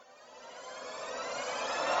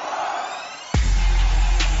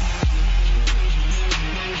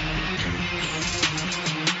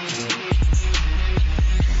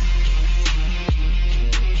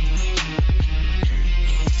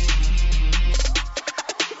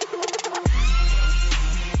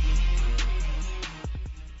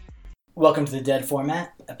Welcome to the Dead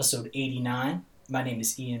Format, episode 89. My name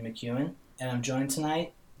is Ian McEwen, and I'm joined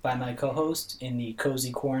tonight by my co-host in the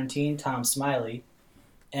cozy quarantine, Tom Smiley,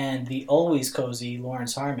 and the always cozy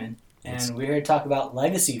Lawrence Harmon. And we're here to talk about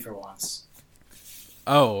Legacy for once.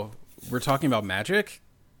 Oh, we're talking about Magic?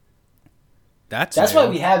 That's why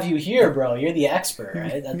we have you here, bro. You're the expert,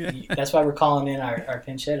 right? That's why we're calling in our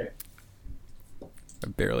pinch hitter. I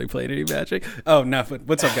barely played any Magic. Oh, no, but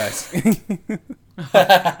what's up, guys?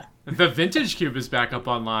 The Vintage Cube is back up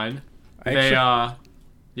online. They put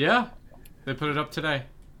it up today.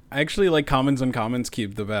 I actually like Commons and Commons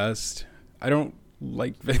Cube the best. I don't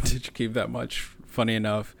like Vintage Cube that much, funny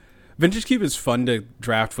enough. Vintage Cube is fun to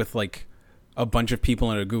draft with, like, a bunch of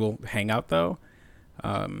people in a Google Hangout, though.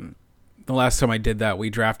 The last time I did that,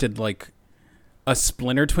 we drafted, like, a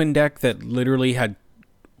Splinter Twin deck that literally had,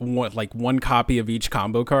 one copy of each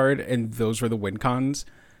combo card, and those were the win cons.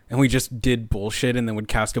 And we just did bullshit and then would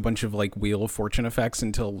cast a bunch of, like, Wheel of Fortune effects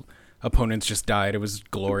until opponents just died. It was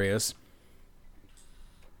glorious.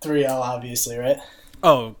 3-0, obviously, right?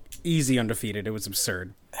 Oh, easy undefeated. It was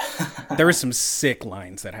absurd. There were some sick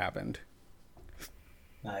lines that happened.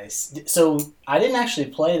 Nice. So I didn't actually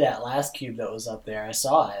play that last cube that was up there. I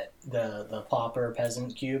saw it, the Pauper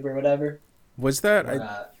Peasant Cube or whatever. Was that?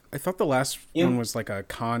 I thought the last one was like a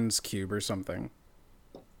Cons Cube or something.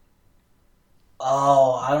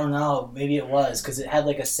 Oh, I don't know. Maybe it was, because it had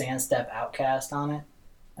like a Sandstep Outcast on it,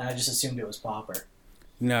 and I just assumed it was Pauper.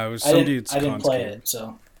 No, it was some dude's I didn't Cons play Cube. it,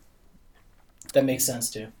 so that makes sense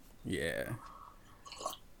too. Yeah.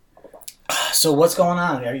 So what's going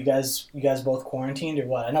on? Are you guys both quarantined or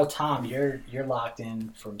what? I know, Tom, you're locked in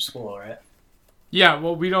from school, right? Yeah,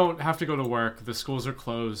 well, we don't have to go to work. The schools are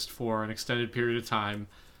closed for an extended period of time.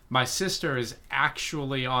 My sister is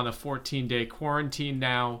actually on a 14-day quarantine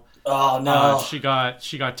now. Oh no! She got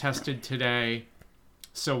tested today,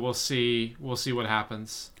 so we'll see what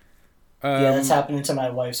happens. Yeah, that's happening to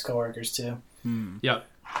my wife's coworkers too. Yep.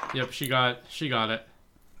 She got it.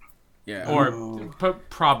 Yeah. Or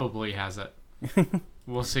probably has it.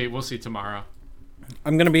 We'll see tomorrow.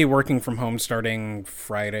 I'm gonna be working from home starting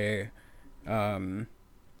Friday.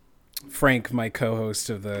 Frank, my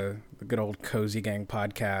co-host of the good old Cozy Gang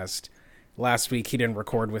podcast, last week he didn't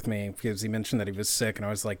record with me because he mentioned that he was sick, and I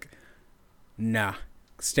was like, nah,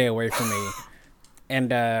 stay away from me.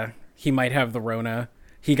 And he might have the Rona.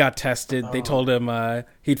 He got tested. They told him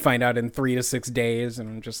he'd find out in 3 to 6 days, and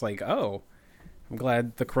I'm just like, oh, I'm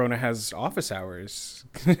glad the Corona has office hours.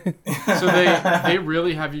 So they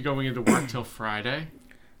really have you going into work till Friday?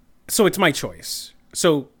 So it's my choice.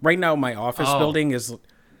 So right now my office building is...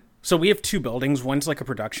 So we have two buildings. One's like a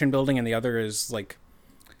production building, and the other is like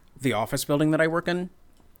the office building that I work in.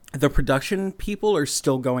 The production people are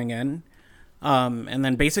still going in. And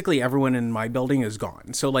then basically everyone in my building is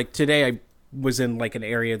gone. So like today I was in like an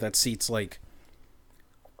area that seats like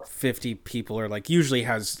 50 people, or like usually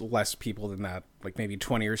has less people than that, like maybe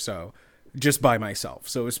 20 or so, just by myself.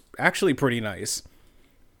 So it was actually pretty nice.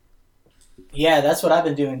 Yeah, that's what I've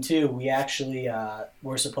been doing too. We actually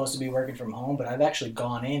we're supposed to be working from home, but I've actually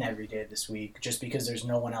gone in every day this week just because there's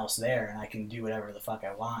no one else there, and I can do whatever the fuck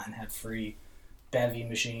I want and have free bevy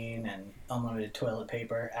machine and unlimited toilet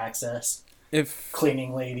paper access.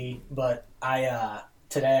 Cleaning lady. But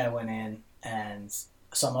today I went in and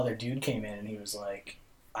some other dude came in and he was like,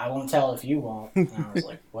 I won't tell if you won't. And I was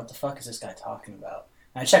like, what the fuck is this guy talking about?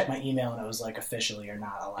 And I checked my email and it was like, officially you're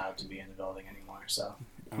not allowed to be in the building anymore. So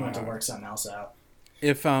I went to work something else out.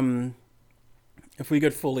 If we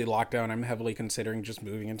get fully locked down, I'm heavily considering just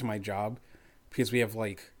moving into my job because we have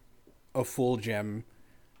like a full gym.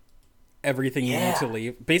 Everything you need to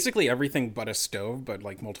leave. Basically everything but a stove, but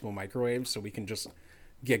like multiple microwaves, so we can just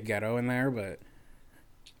get ghetto in there, but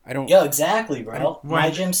I don't... Yo, exactly, bro.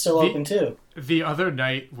 My gym's still open too. The other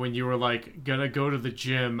night when you were like, gonna go to the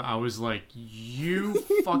gym, I was like, you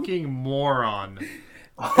fucking moron.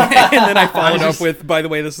 And then I followed up with, by the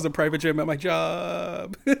way, this is a private gym at my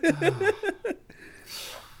job.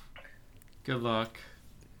 Good luck.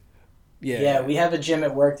 Yeah, we have a gym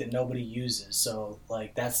at work that nobody uses, so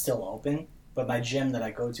like that's still open. But my gym that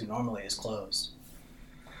I go to normally is closed.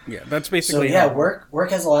 Yeah, that's basically... So yeah,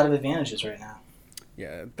 work has a lot of advantages right now.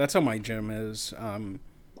 Yeah, that's how my gym is.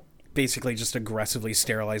 Basically just aggressively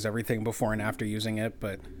sterilize everything before and after using it,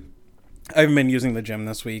 but I haven't been using the gym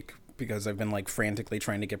this week because I've been like frantically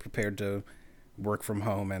trying to get prepared to work from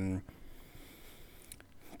home and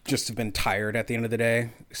just have been tired at the end of the day.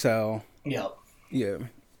 So yeah.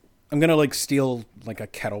 I'm going to like steal like a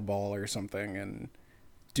kettlebell or something and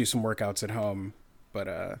do some workouts at home.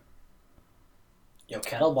 But Yo,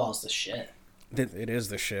 kettlebell's the shit. It is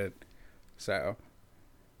the shit. So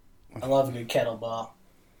I love a good kettlebell.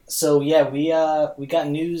 So yeah, we got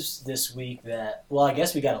news this week that, well, I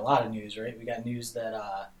guess we got a lot of news, right? We got news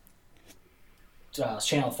that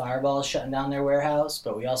Channel Fireball is shutting down their warehouse,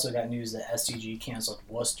 but we also got news that STG canceled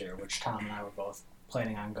Worcester, which Tom and I were both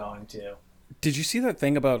planning on going to. Did you see that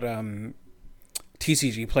thing about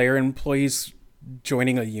TCG player employees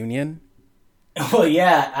joining a union? Well,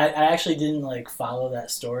 yeah, I actually didn't follow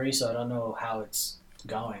that story, so I don't know how it's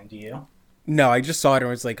going. Do you? No, I just saw it and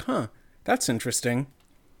was like, huh, that's interesting.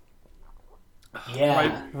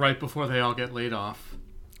 Yeah. Right before they all get laid off.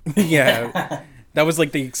 Yeah. That was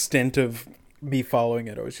the extent of me following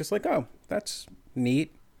it. I was just like, oh, that's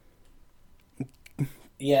neat.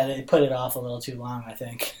 Yeah, they put it off a little too long, I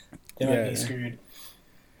think. They might be screwed.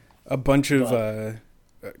 A bunch of,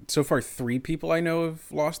 so far 3 people I know have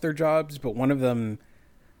lost their jobs, but one of them,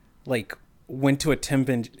 went to a temp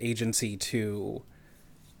agency to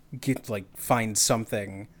get, find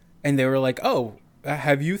something. And they were like, oh,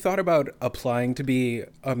 have you thought about applying to be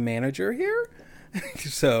a manager here?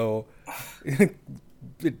 So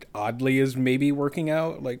it oddly is maybe working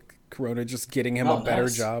out, Corona just getting him a better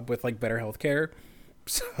job with better healthcare.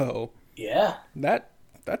 So yeah,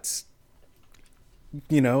 that's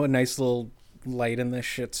a nice little light in this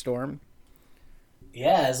shitstorm.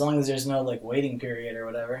 Yeah, as long as there's no waiting period or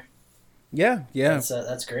whatever. Yeah.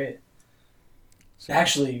 That's great. So,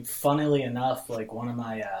 actually, funnily enough, one of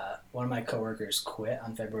my coworkers quit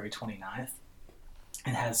on February 29th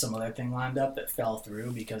and had some other thing lined up that fell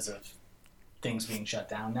through because of things being shut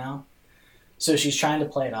down now. So she's trying to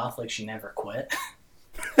play it off like she never quit,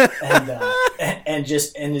 and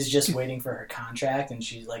is just waiting for her contract. And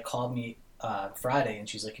she called me Friday, and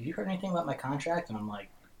she's like, "Have you heard anything about my contract?" And I'm like,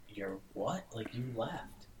 "You're what? You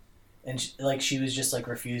left?" And she was just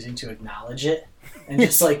refusing to acknowledge it, and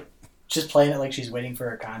just playing it like she's waiting for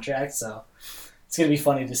her contract. So it's gonna be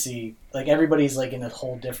funny to see everybody's in a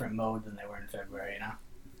whole different mode than they were in February,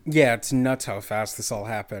 Yeah, it's nuts how fast this all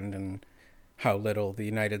happened and how little the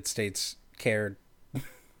United States cared.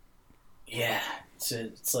 Yeah,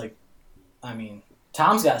 it's I mean,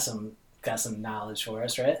 Tom's got some knowledge for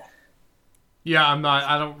us, right? Yeah,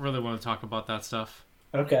 I don't really want to talk about that stuff.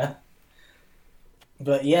 Okay.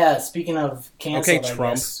 But yeah, speaking of canceled, okay,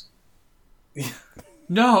 Trump.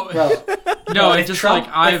 No, no. It's just Trump,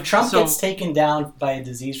 if Trump gets taken down by a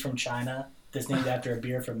disease from China that's named after a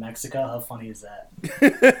beer from Mexico, how funny is that?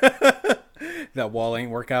 That wall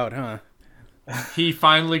ain't work out, huh? He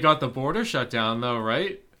finally got the border shut down, though,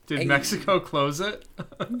 right? Did Mexico close it?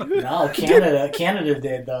 No, Canada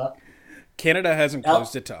did, though. Canada hasn't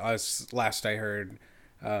closed it to us, last I heard.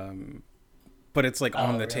 But it's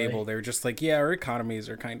on the table. They're just yeah, our economies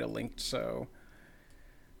are kind of linked, so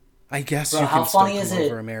I guess you can still come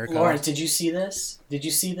over America. Lawrence, did you see this? Did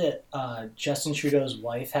you see that Justin Trudeau's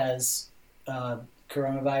wife has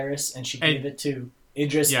coronavirus and she gave it to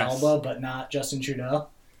Idris Elba, but not Justin Trudeau?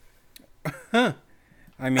 Huh.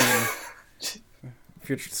 I mean, if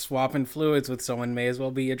you're swapping fluids with someone, may as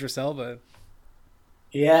well be Idris Elba.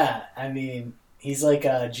 Yeah, I mean, he's a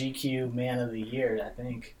GQ Man of the Year, I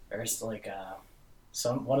think, or it's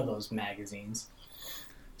one of those magazines.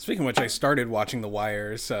 Speaking of which, I started watching The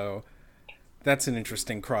Wire, so that's an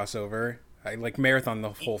interesting crossover. I marathon the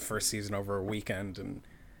whole first season over a weekend, and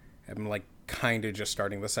I'm kind of just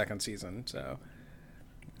starting the second season. So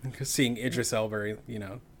seeing Idris Elba,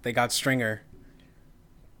 they got Stringer.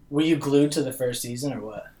 Were you glued to the first season or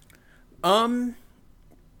what?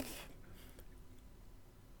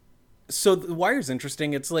 So The Wire's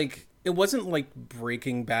interesting. It's it wasn't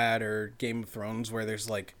Breaking Bad or Game of Thrones where there's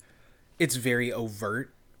it's very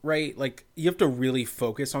overt, right? You have to really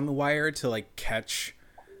focus on The Wire to catch.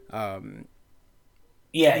 Yeah,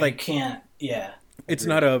 you can't. Yeah, it's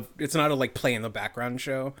not a play in the background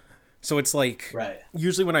show. So it's right.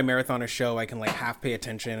 Usually when I marathon a show, I can half pay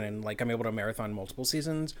attention and I'm able to marathon multiple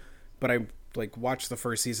seasons. But I watched the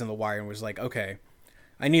first season of The Wire and was okay,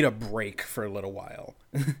 I need a break for a little while.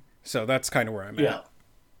 So that's kind of where I'm at.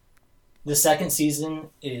 The second season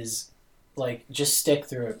is just stick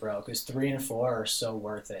through it, bro. Because 3 and 4 are so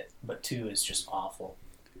worth it, but 2 is just awful.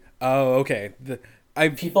 Oh, okay.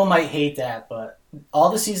 People might hate that, but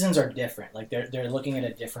all the seasons are different. They're looking at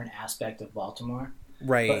a different aspect of Baltimore.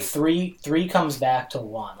 Right. But 3 comes back to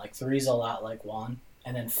 1. 3 is a lot like 1,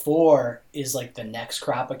 and then 4 is the next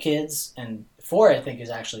crop of kids, and 4 I think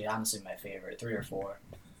is actually honestly my favorite. 3 or 4,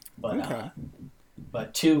 but okay.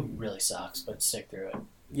 But 2 really sucks. But stick through it.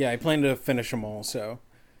 Yeah, I plan to finish them all. So,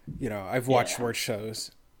 I've watched worse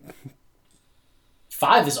shows.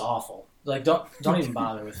 5 is awful. Don't even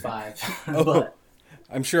bother with 5. But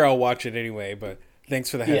I'm sure I'll watch it anyway. But thanks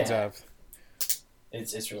for the heads up.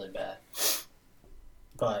 It's really bad.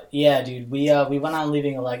 But yeah, dude, we went on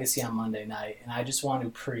Leaving a Legacy on Monday night, and I just want to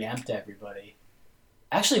preempt everybody.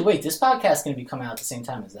 Actually, wait, this podcast is going to be coming out at the same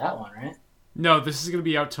time as that one, right? No, this is going to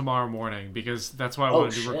be out tomorrow morning because that's why I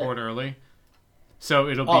wanted to record early. So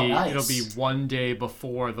it'll be one day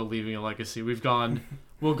before the Leaving a Legacy.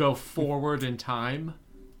 We'll go forward in time.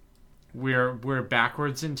 We're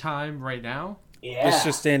backwards in time right now. Yeah. This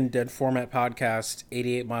just in, Dead Format Podcast,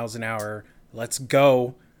 88 miles an hour. Let's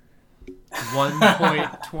go.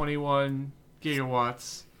 1.21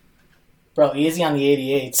 gigawatts. Bro, easy on the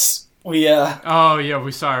 88s. Oh yeah,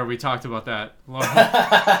 we talked about that.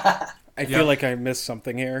 I feel like I missed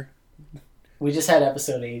something here. We just had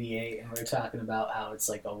episode 88, and we were talking about how it's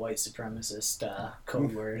like a white supremacist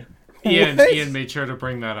code word. Ian made sure to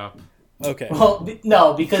bring that up. Okay. Well,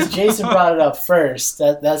 no, because Jason brought it up first.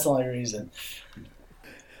 That's the only reason.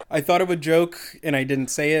 I thought of a joke, and I didn't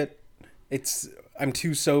say it. I'm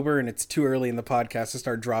too sober, and it's too early in the podcast to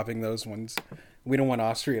start dropping those ones. We don't want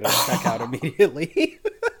Austria to check out immediately.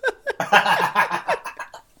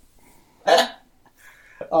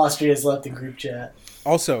 Austria's left the group chat.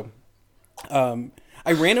 Also, I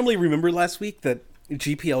randomly remembered last week that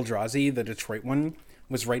GP Eldrazi, the Detroit one,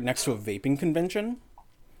 was right next to a vaping convention.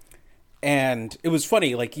 And it was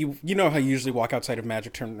funny, like, you know how you usually walk outside of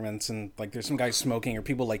Magic tournaments and, like, there's some guys smoking or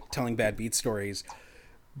people, like, telling bad beat stories.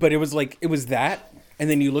 But it was that, and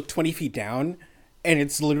then you look 20 feet down, and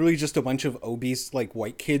it's literally just a bunch of obese, like,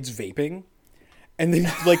 white kids vaping. And then,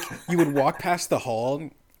 like, you would walk past the hall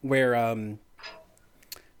where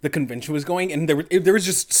the convention was going, and there was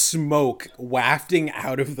just smoke wafting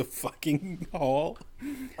out of the fucking hall.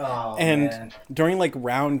 Oh, and man. During, like,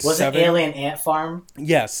 round was 7... it Alien Ant Farm?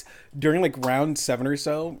 Yes. During, like, round 7 or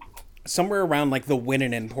so, somewhere around, like, the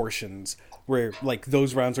win-and-in portions, where, like,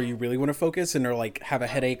 those rounds where you really want to focus and are, like, have a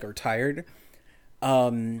headache or tired,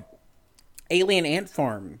 Alien Ant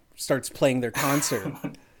Farm starts playing their concert.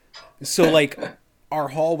 So, like, our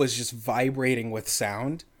hall was just vibrating with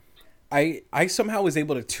sound. I somehow was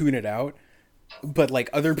able to tune it out, but, like,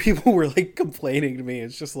 other people were, like, complaining to me.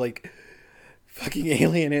 It's just, like, fucking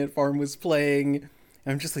Alien Ant Farm was playing.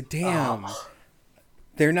 And I'm just like, damn.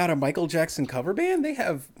 They're not a Michael Jackson cover band? They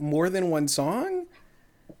have more than one song?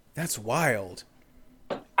 That's wild.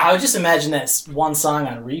 I would just imagine that one song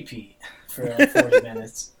on repeat for like 40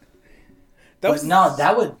 minutes. That would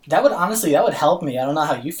honestly, that would help me. I don't know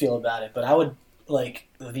how you feel about it, but I would, like,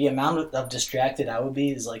 the amount of distracted I would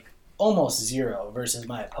be is, like, almost zero versus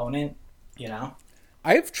my opponent, you know?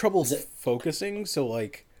 I have trouble focusing, so,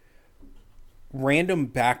 like, random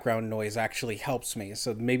background noise actually helps me.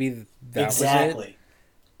 So maybe that was it.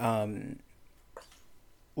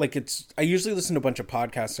 Like, I usually listen to a bunch of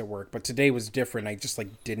podcasts at work, but today was different. I just,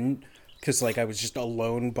 like, didn't, because, like, I was just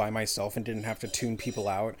alone by myself and didn't have to tune people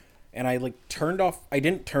out. And I, like, I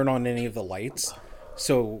didn't turn on any of the lights.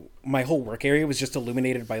 So my whole work area was just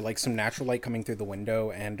illuminated by, like, some natural light coming through the window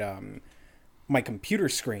and my computer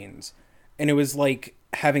screens. And it was like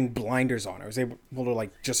having blinders on. I was able to,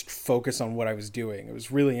 like, just focus on what I was doing. It was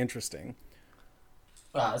really interesting.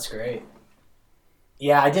 Wow, that's great.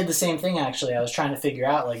 Yeah, I did the same thing, actually. I was trying to figure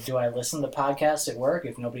out, like, do I listen to podcasts at work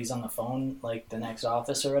if nobody's on the phone, like, the next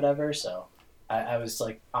office or whatever? So I was,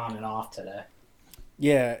 like, on and off today.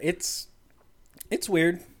 Yeah, it's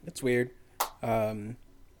weird. It's weird.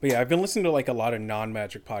 But yeah, I've been listening to, like, a lot of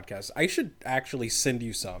non-Magic podcasts. I should actually send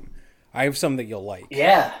you some. I have some that you'll like.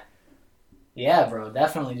 Yeah. Yeah, bro.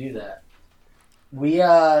 Definitely do that. We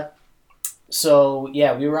were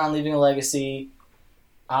on Leaving a Legacy.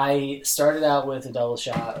 I started out with a double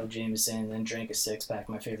shot of Jameson, then drank a 6-pack,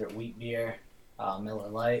 my favorite wheat beer, Miller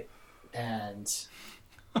Lite, and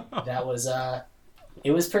that was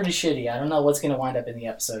it was pretty shitty. I don't know what's going to wind up in the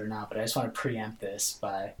episode or not, but I just want to preempt this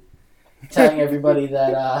by telling everybody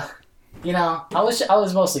that I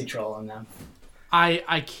was mostly trolling them.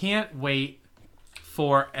 I can't wait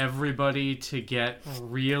for everybody to get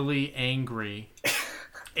really angry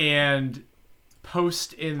and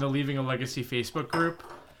post in the Leaving a Legacy Facebook group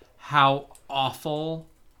how awful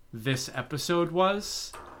this episode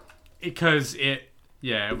was, because it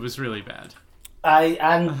was really bad.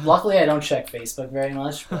 I'm luckily I don't check Facebook very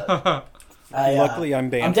much, but luckily I'm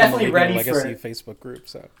banned I'm definitely from the Leaving ready Legacy for Facebook group,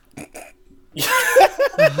 so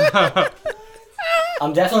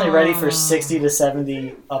I'm definitely ready for 60 to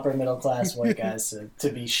 70 upper middle class white guys to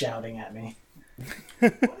be shouting at me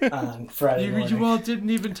on Friday morning. You all didn't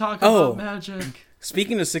even talk about Magic.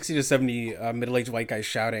 Speaking of 60 to 70 middle-aged white guys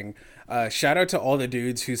shouting, shout out to all the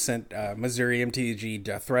dudes who sent Missouri MTG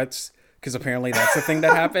death threats, because apparently that's the thing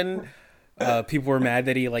that happened. People were mad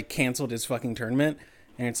that he, like, canceled his fucking tournament,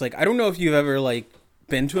 and it's like, I don't know if you've ever, like,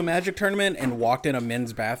 been to a Magic tournament and walked in a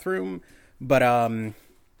men's bathroom, but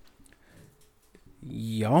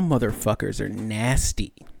y'all motherfuckers are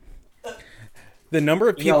nasty. The number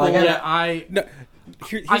of people. I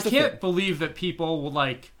can't believe that people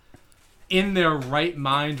like in their right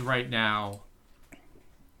mind right now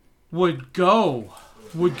would go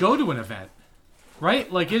to an event,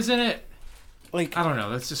 right? Like, isn't it? Like, I don't know.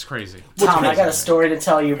 That's just crazy. Tom, I got a story to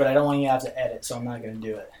tell you, but I don't want you to have to edit, so I'm not going to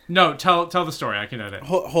do it. No, tell the story. I can edit.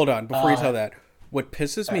 Hold on. Before you tell that, what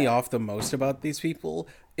pisses me off the most about these people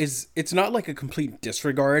is it's not like a complete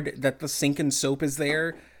disregard that the sink and soap is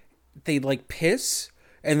there. They, like, piss,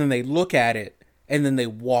 and then they look at it, and then they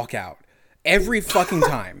walk out. Every fucking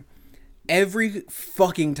time. Every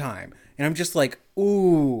fucking time. And I'm just like,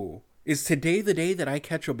 ooh, is today the day that I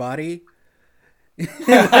catch a body?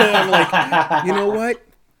 I'm like, you know what?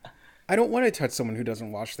 I don't want to touch someone who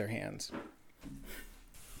doesn't wash their hands.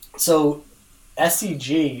 So,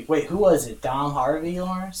 SCG, wait, who was it? Dom Harvey,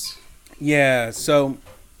 Lawrence? Yeah, so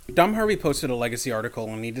Dom Harvey posted a Legacy article,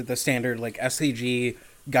 and he did the standard, like, SCG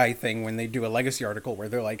guy thing when they do a Legacy article where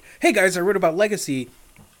they're like, hey guys, I wrote about Legacy,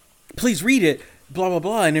 please read it, blah, blah,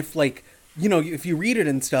 blah. And if, like, you know, if you read it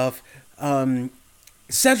and stuff,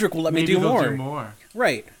 Cedric will let me do more.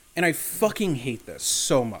 Right. And I fucking hate this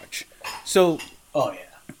so much. So, oh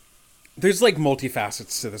yeah, there's like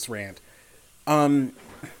multifacets to this rant.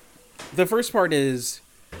 The first part is,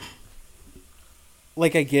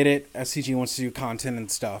 like, I get it. SCG wants to do content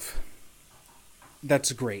and stuff.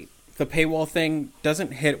 That's great. The paywall thing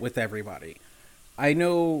doesn't hit with everybody. I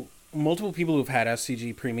know multiple people who've had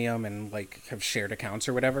SCG Premium and like have shared accounts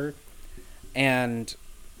or whatever, and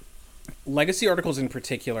Legacy articles in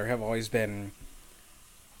particular have always been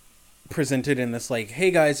presented in this like,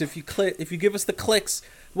 hey guys, if you give us the clicks,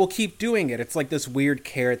 we'll keep doing it. It's like this weird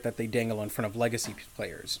carrot that they dangle in front of Legacy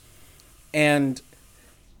players. And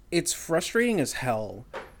it's frustrating as hell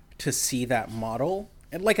to see that model.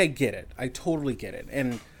 And like, I get it. I totally get it.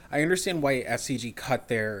 And I understand why SCG cut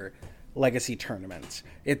their Legacy tournaments.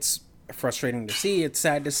 It's frustrating to see. It's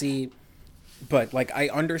sad to see. But like, I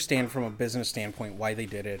understand from a business standpoint why they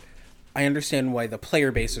did it. I understand why the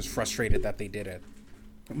player base is frustrated that they did it.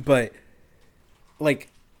 But, like,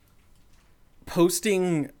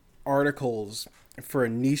 posting articles for a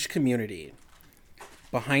niche community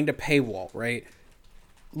behind a paywall, right?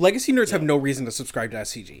 Legacy nerds have no reason to subscribe to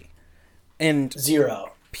SCG. And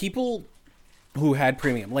zero. People who had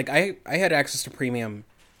premium, like, I had access to premium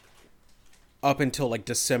up until, like,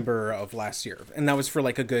 December of last year. And that was for,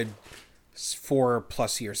 like, a good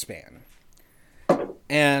 4+ year span.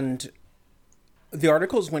 And the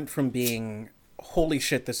articles went from being, holy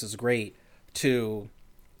shit, this is great, to,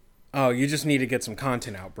 oh, you just need to get some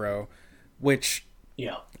content out, bro. Which,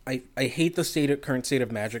 yeah, I hate the current state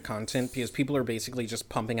of Magic content, because people are basically just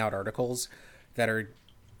pumping out articles that are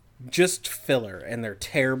just filler, and they're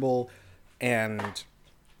terrible, and,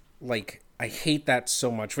 like, I hate that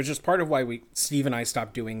so much, which is part of why Steve and I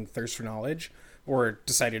stopped doing Thirst for Knowledge, or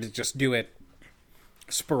decided to just do it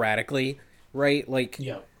sporadically, right? Like,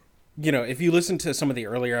 yeah. You know, if you listen to some of the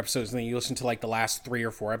earlier episodes and then you listen to, like, the last 3 or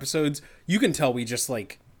 4 episodes, you can tell we just,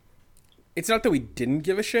 like, it's not that we didn't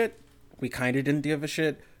give a shit. We kind of didn't give a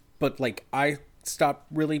shit. But, like, I stopped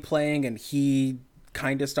really playing and he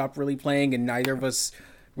kind of stopped really playing, and neither of us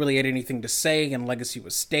really had anything to say, and Legacy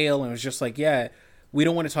was stale, and it was just like, yeah, we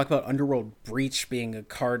don't want to talk about Underworld Breach being a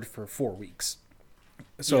card for 4 weeks.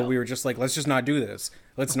 So we were just like, let's just not do this.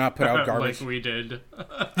 Let's not put out garbage. Like we did.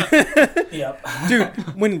 Yep. Dude,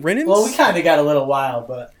 when Ren and... Well, we kind of got a little wild,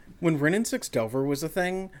 but... When Ren and 6 Delver was a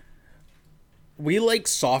thing, we, like,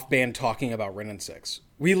 soft banned talking about Ren and 6.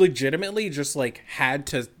 We legitimately just, like, had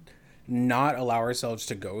to not allow ourselves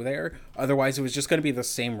to go there. Otherwise, it was just going to be the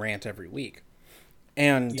same rant every week.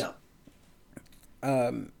 And...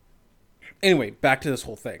 yeah. Anyway, back to this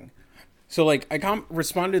whole thing. So, like, I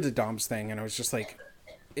responded to Dom's thing, and I was just like...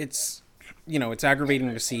 It's, you know, it's aggravating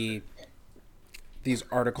to see these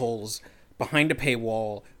articles behind a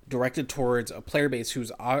paywall directed towards a player base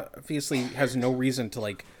who's obviously has no reason to,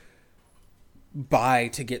 like, buy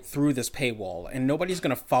to get through this paywall. And nobody's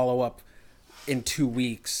going to follow up in 2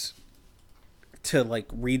 weeks to, like,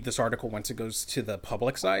 read this article once it goes to the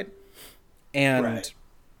public side. And, right.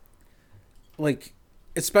 Like,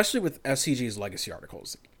 especially with SCG's Legacy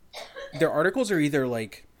articles, their articles are either,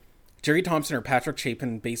 like, Jerry Thompson or Patrick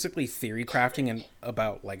Chapin basically theory crafting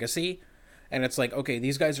about Legacy. And it's like, okay,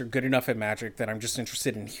 these guys are good enough at Magic that I'm just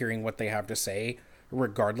interested in hearing what they have to say,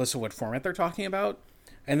 regardless of what format they're talking about.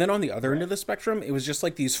 And then on the other end of the spectrum, it was just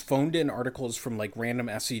like these phoned in articles from like random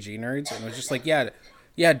SCG nerds. And it was just like, yeah,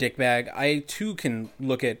 dickbag. I too can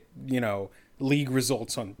look at, you know, league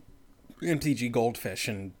results on MTG Goldfish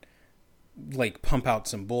and like pump out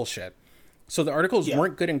some bullshit. So the articles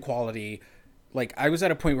weren't good in quality. Like, I was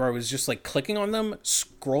at a point where I was just like clicking on them,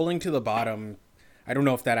 scrolling to the bottom. I don't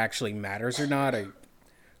know if that actually matters or not.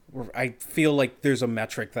 I feel like there's a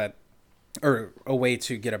metric that, or a way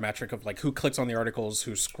to get a metric of like who clicks on the articles,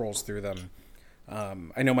 who scrolls through them.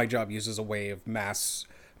 I know my job uses a way of mass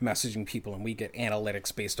messaging people, and we get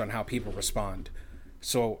analytics based on how people respond.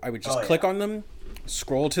 So I would just click on them,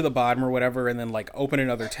 scroll to the bottom or whatever, and then like open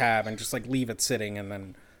another tab and just like leave it sitting and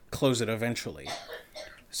then close it eventually.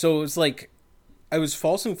 So it was like I was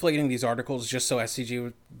false inflating these articles just so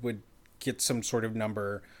SCG would get some sort of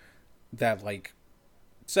number that like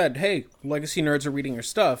said, hey, legacy nerds are reading your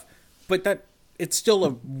stuff, but that it's still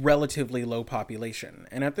a relatively low population.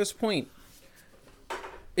 And at this point,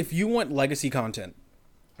 if you want legacy content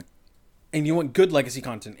and you want good legacy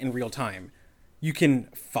content in real time, you can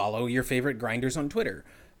follow your favorite grinders on Twitter.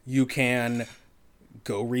 You can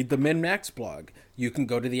go read the MinMax blog. You can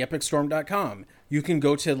go to the epicstorm.com. You can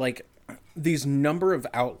go to like these number of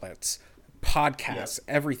outlets, podcasts,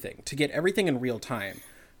 everything, to get everything in real time.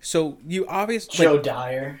 So you obviously... Joe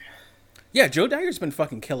Dyer. Yeah, Joe Dyer's been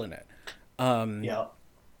fucking killing it.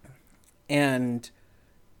 And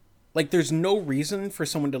like there's no reason for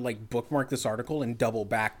someone to like bookmark this article and double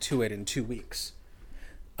back to it in 2 weeks.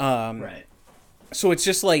 Right. So it's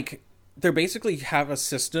just like they basically have a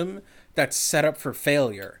system that's set up for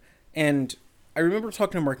failure. And I remember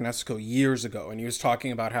talking to Mark Nesico years ago, and he was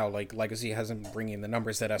talking about how like Legacy hasn't been bringing the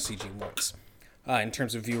numbers that SCG wants in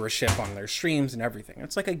terms of viewership on their streams and everything.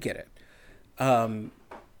 It's like, I get it. But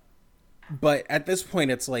at this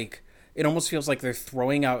point, it's like it almost feels like they're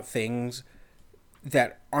throwing out things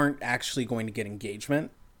that aren't actually going to get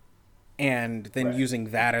engagement, and then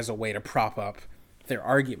using that as a way to prop up their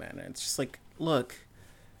argument. And it's just like, look,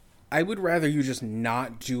 I would rather you just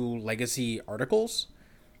not do legacy articles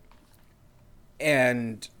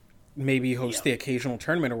and maybe host the occasional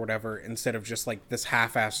tournament or whatever instead of just like this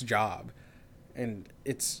half-assed job. And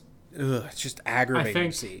it's just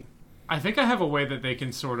aggravating to see. I think I have a way that they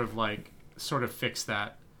can sort of fix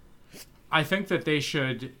that. I think that they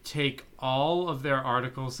should take all of their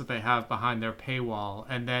articles that they have behind their paywall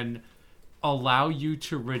and then allow you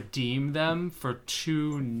to redeem them for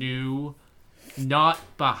 2 new, not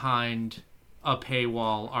behind a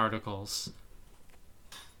paywall articles.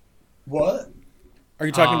 What? Are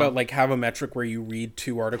you talking about like have a metric where you read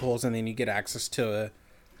 2 articles and then you get access to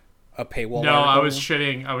a paywall? No, article? I was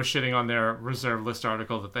shitting on their reserve list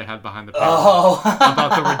article that they had behind the paywall Oh.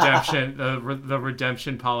 about the redemption, the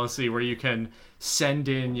redemption policy where you can send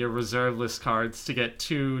in your reserve list cards to get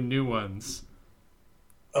 2 new ones.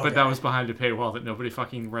 Okay. But that was behind a paywall that nobody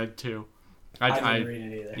fucking read to. I didn't read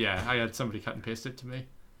it either. Yeah, I had somebody cut and paste it to me.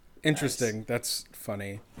 Interesting. Nice. That's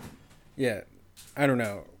funny. Yeah, I don't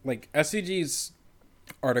know. Like SCG's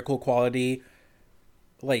article quality,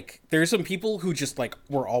 like there's some people who just like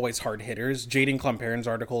were always hard hitters. Jaden Klumperren's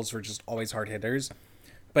articles were just always hard hitters,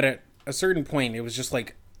 but at a certain point it was just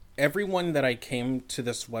like everyone that I came to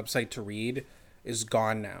this website to read is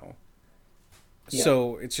gone now.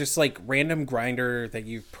 So it's just like random grinder that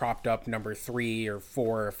you've propped up number 3 or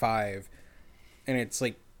 4 or 5, and it's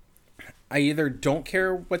like I either don't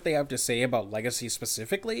care what they have to say about legacy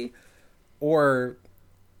specifically, or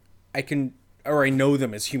I know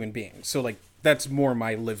them as human beings. So like that's more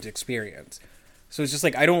my lived experience. So it's just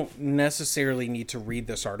like I don't necessarily need to read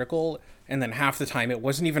this article, and then half the time it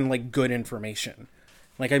wasn't even like good information.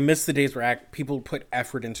 Like I miss the days where people put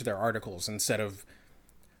effort into their articles instead of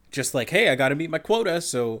just like, hey, I got to meet my quota.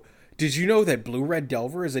 So did you know that Blue Red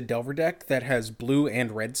Delver is a Delver deck that has blue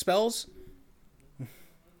and red spells?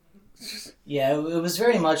 Yeah, it was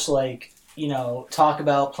very much like, you know, talk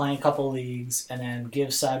about playing a couple leagues and then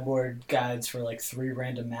give sideboard guides for like 3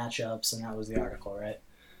 random matchups, and that was the article, right?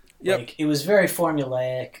 Yep. Like, it was very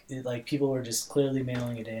formulaic. Like, people were just clearly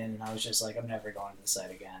mailing it in, and I was just like, I'm never going to the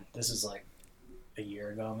site again. This is like a year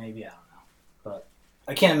ago, maybe, I don't know. But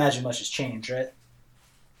I can't imagine much has changed, right?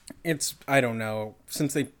 I don't know.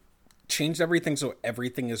 Since they changed everything so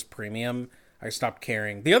everything is premium, I stopped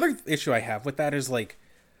caring. The other issue I have with that is like,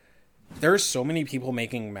 there are so many people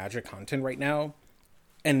making Magic content right now,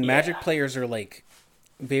 and Magic players are like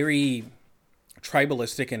very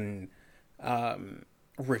tribalistic and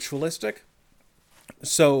ritualistic.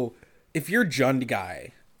 So if you're Jund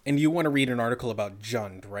guy and you want to read an article about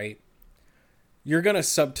Jund, right? You're going to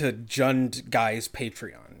sub to Jund guy's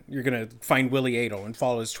Patreon. You're going to find Willie Adel and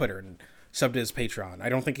follow his Twitter and sub to his Patreon. I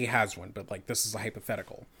don't think he has one, but like this is a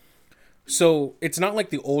hypothetical. So it's not like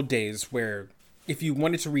the old days where if you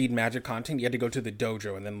wanted to read Magic content, you had to go to the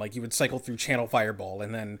dojo, and then like you would cycle through Channel Fireball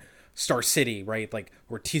and then Star City, right? Like,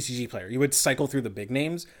 or TCG Player. You would cycle through the big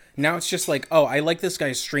names. Now it's just like, oh, I like this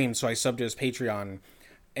guy's stream, so I subbed to his Patreon,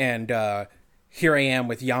 and here I am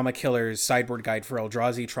with Yama Killer's sideboard guide for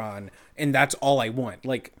Eldrazi Tron, and that's all I want.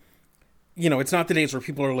 Like, you know, it's not the days where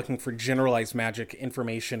people are looking for generalized Magic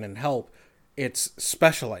information and help. It's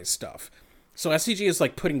specialized stuff. So SCG is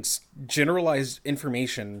like putting generalized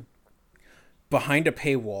information behind a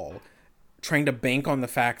paywall, trying to bank on the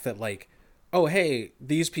fact that like, oh, hey,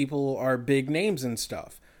 these people are big names and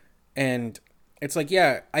stuff. And it's like,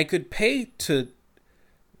 yeah, I could pay to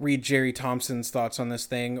read Jerry Thompson's thoughts on this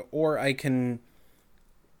thing, or I can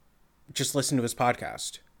just listen to his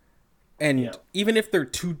podcast. And even if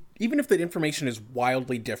the information is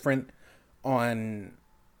wildly different on,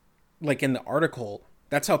 like, in the article,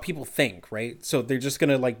 that's how people think, right? So they're just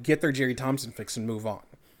gonna like get their Jerry Thompson fix and move on,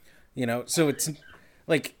 you know. So it's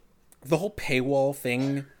like the whole paywall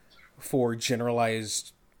thing for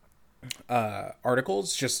generalized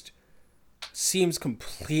articles just seems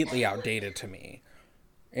completely outdated to me,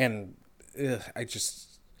 and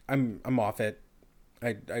I'm off it.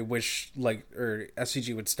 I wish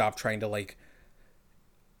SCG would stop trying to like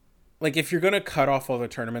if you're gonna cut off all the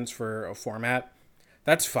tournaments for a format,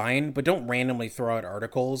 that's fine, but don't randomly throw out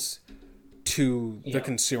articles to the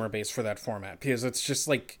consumer base for that format, because it's just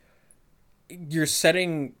like you're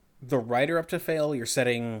setting the writer up to fail. You're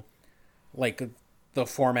setting like the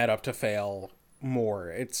format up to fail more.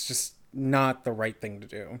 It's just not the right thing to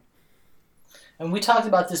do. And we talked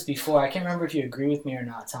about this before. I can't remember if you agree with me or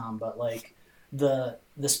not, Tom, but like the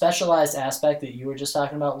specialized aspect that you were just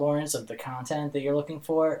talking about, Lawrence, of the content that you're looking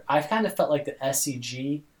for, I've kind of felt like the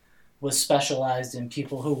SCG was specialized in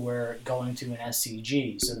people who were going to an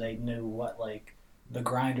SCG, so they knew what like the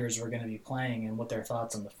grinders were going to be playing and what their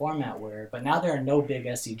thoughts on the format were. But now there are no big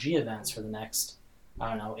SCG events for the next, I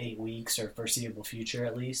don't know, 8 weeks or foreseeable future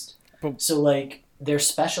at least. So like their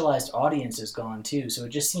specialized audience is gone too. So it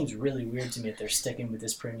just seems really weird to me that they're sticking with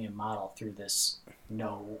this premium model through this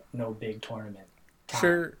no big tournament time.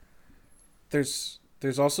 Sure. There's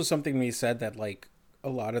also something to be said that like a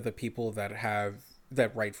lot of the people that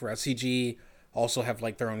write for SCG also have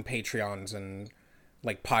like their own Patreons and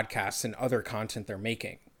like podcasts and other content they're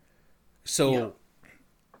making. So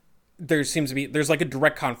there's like a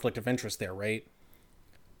direct conflict of interest there, right?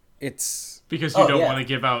 It's because you don't want to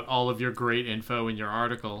give out all of your great info in your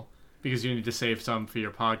article because you need to save some for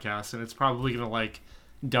your podcast, and it's probably going to like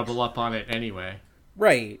double up on it anyway.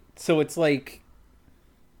 Right. So it's like,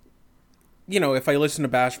 you know, if I listen to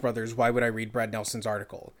Bash Brothers, why would I read Brad Nelson's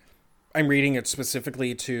article? I'm reading it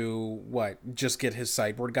specifically to just get his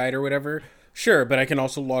sideboard guide or whatever. Sure, but I can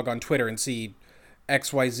also log on Twitter and see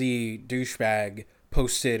XYZ douchebag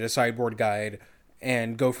posted a sideboard guide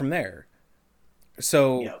and go from there.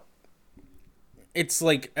 So it's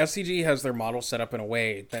like SCG has their model set up in a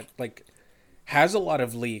way that like has a lot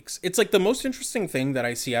of leaks. It's like the most interesting thing that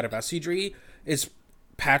I see out of SCG is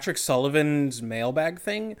Patrick Sullivan's mailbag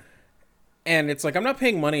thing. And it's like, I'm not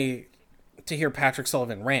paying money to hear Patrick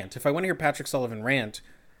Sullivan rant. If I want to hear Patrick Sullivan rant,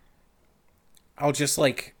 I'll just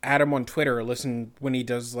like add him on Twitter or listen when he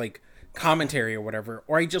does like commentary or whatever,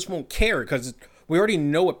 or I just won't care because we already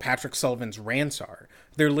know what Patrick Sullivan's rants are.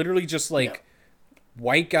 They're literally just like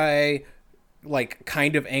white guy like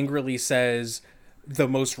kind of angrily says the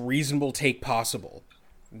most reasonable take possible.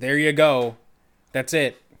 There you go. That's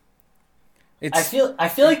it. I feel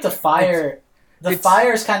like the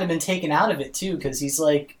fire's kind of been taken out of it too, because he's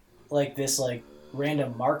like this like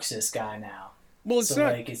random Marxist guy now. Well,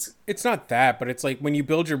 it's not that, but it's like when you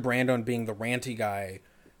build your brand on being the ranty guy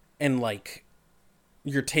and like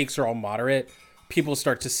your takes are all moderate, people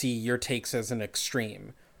start to see your takes as an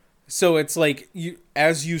extreme. So it's like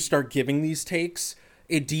as you start giving these takes,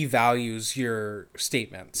 it devalues your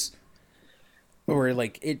statements. Or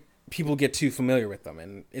like people get too familiar with them,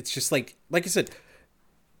 and it's just like I said,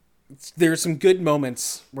 there's some good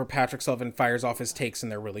moments where Patrick Sullivan fires off his takes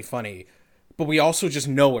and they're really funny. But we also just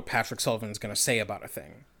know what Patrick Sullivan's going to say about a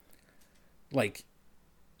thing. Like,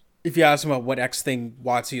 if you ask him about what X thing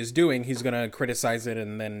WotC is doing, he's going to criticize it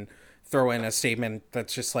and then throw in a statement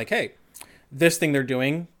that's just like, hey, this thing they're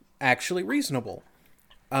doing, actually reasonable.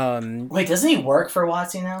 Wait, doesn't he work for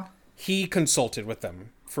WotC now? He consulted with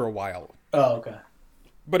them for a while. Oh, okay.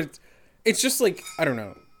 But it's just like, I don't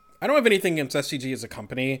know. I don't have anything against SCG as a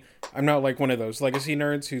company. I'm not like one of those legacy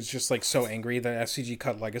nerds who's just like so angry that SCG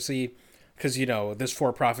cut legacy. Because, you know, this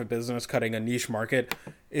for-profit business cutting a niche market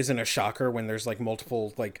isn't a shocker when there's, like,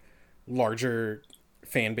 multiple, like, larger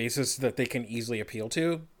fan bases that they can easily appeal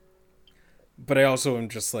to. But I also am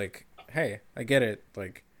just like, hey, I get it.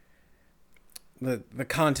 Like, the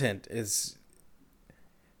content is,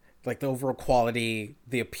 like, the overall quality,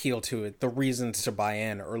 the appeal to it, the reasons to buy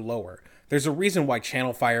in are lower. There's a reason why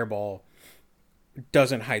Channel Fireball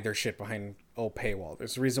doesn't hide their shit behind paywall.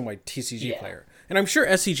 There's a reason why TCG Player. And I'm sure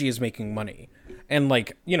SCG is making money. And,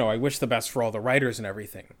 like, you know, I wish the best for all the writers and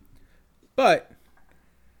everything. But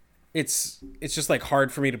it's just, like,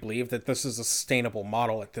 hard for me to believe that this is a sustainable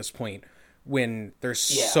model at this point when there's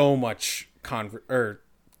so much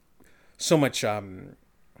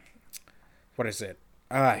what is it?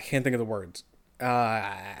 I can't think of the words.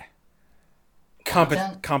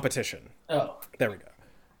 Competition. Oh. There we go.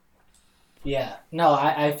 Yeah. No,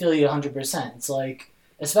 I feel you 100%. It's like,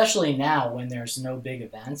 especially now when there's no big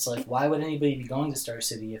events, like, why would anybody be going to Star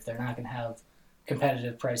City if they're not going to have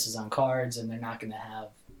competitive prices on cards and they're not going to have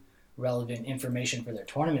relevant information for their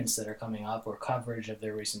tournaments that are coming up or coverage of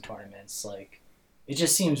their recent tournaments? Like, it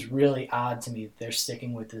just seems really odd to me that they're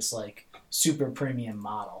sticking with this, like, super premium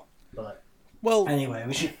model. But well, anyway,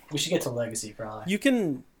 we should get to Legacy probably. You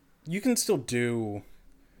can still do,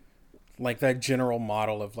 like, that general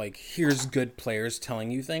model of, like, here's good players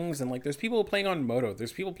telling you things, and, like, there's people playing on Moto,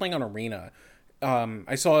 there's people playing on Arena.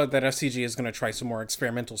 I saw that SCG is going to try some more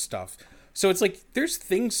experimental stuff. So it's like, there's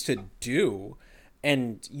things to do,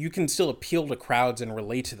 and you can still appeal to crowds and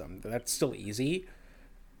relate to them. That's still easy.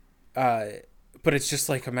 But it's just,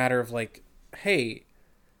 like, a matter of, like, hey,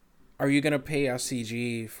 are you going to pay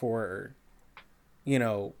SCG for, you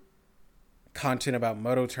know, content about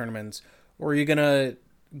Moto tournaments, or are you going to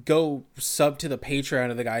go sub to the Patreon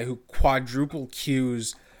of the guy who quadruple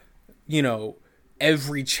queues, you know,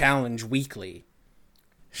 every challenge weekly?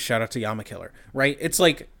 Shout out to Yamakiller, right? It's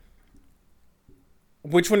like,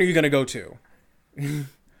 which one are you going to go to?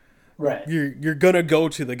 Right. You're going to go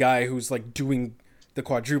to the guy who's, like, doing the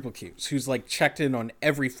quadruple queues, who's, like, checked in on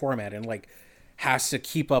every format and, like, has to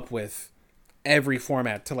keep up with every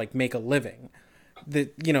format to, like, make a living.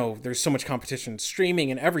 That, you know, there's so much competition, streaming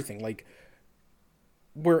and everything. Like,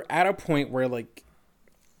 we're at a point where, like,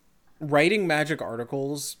 writing Magic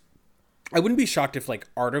articles, I wouldn't be shocked if, like,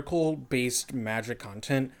 article-based Magic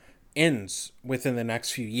content ends within the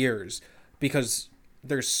next few years, because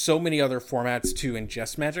there's so many other formats to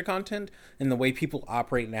ingest Magic content, and the way people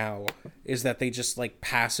operate now is that they just, like,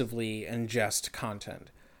 passively ingest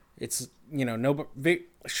content. It's, you know,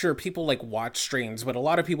 sure, people, like, watch streams, but a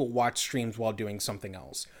lot of people watch streams while doing something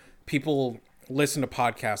else. People listen to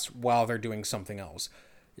podcasts while they're doing something else.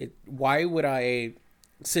 Why would I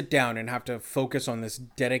sit down and have to focus on this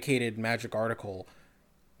dedicated Magic article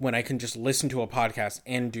when I can just listen to a podcast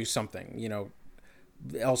and do something, you know,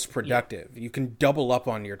 else productive? You can double up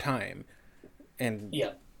on your time. And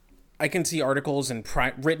I can see articles and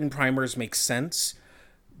written primers make sense,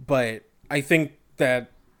 but I think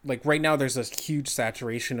that, like, right now there's this huge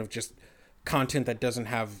saturation of just content that doesn't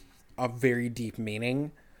have a very deep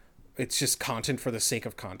meaning. It's just content for the sake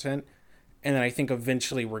of content. And then I think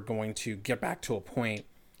eventually we're going to get back to a point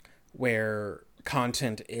where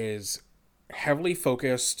content is heavily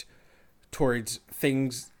focused towards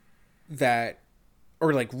things that,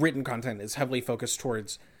 or, like, written content is heavily focused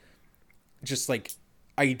towards just, like,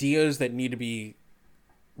 ideas that need to be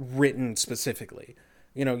written specifically.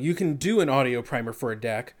 You know, you can do an audio primer for a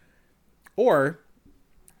deck, or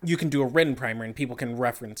you can do a written primer and people can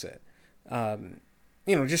reference it.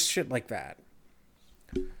 You know, just shit like that.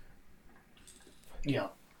 Yeah.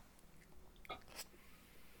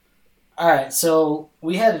 All right, so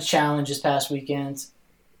we had a challenge this past weekend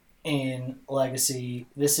in Legacy.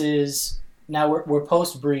 This is, now we're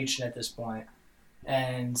post-breach at this point,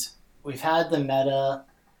 and we've had the meta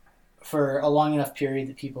for a long enough period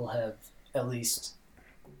that people have at least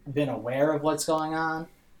been aware of what's going on.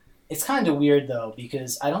 It's kind of weird, though,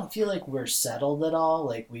 because I don't feel like we're settled at all.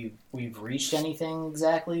 Like, we've reached anything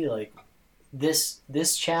exactly. Like, this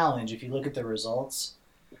challenge, if you look at the results,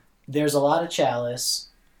 there's a lot of Chalice.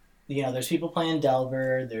 You know, there's people playing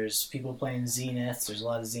Delver, there's people playing Zeniths, there's a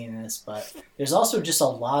lot of Zeniths, but there's also just a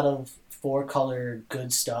lot of 4-color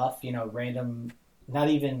good stuff, you know, random, not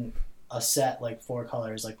even a set like 4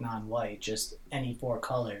 colors, like non-white, just any 4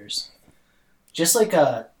 colors. Just like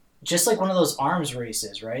one of those arms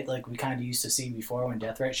races, right? Like we kind of used to see before when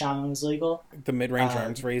Deathrite Shaman was legal. The mid-range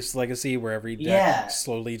arms race legacy, where every deck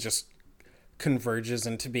slowly just converges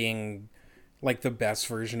into being like the best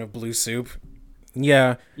version of Blue Soup.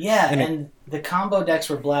 Yeah. Yeah, and the combo decks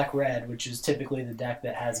were black-red, which is typically the deck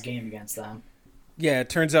that has game against them. Yeah, it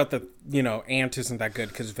turns out that, you know, Ant isn't that good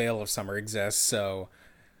because Veil of Summer exists, so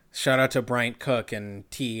shout out to Bryant Cook and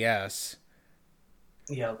TES.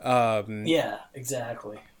 Yep. Yeah,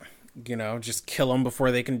 exactly. just kill them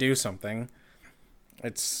before they can do something.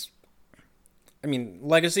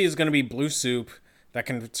 Legacy is going to be blue soup that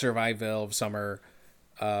can survive Veil of Summer,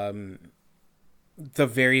 the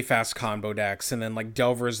very fast combo decks, and then like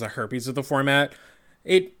Delver is the herpes of the format.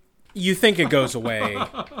 You think it goes away.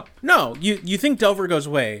 No, you think Delver goes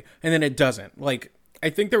away, and then it doesn't. Like, I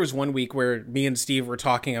think there was one week where me and Steve were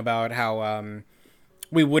talking about how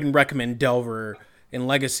we wouldn't recommend Delver in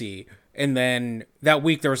Legacy, and then that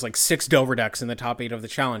week there was like 6 Delver decks in the top 8 of the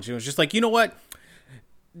challenge. It was just like, you know what?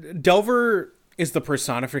 Delver is the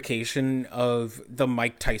personification of the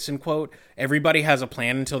Mike Tyson quote, everybody has a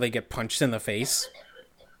plan until they get punched in the face.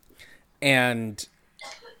 And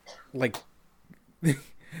like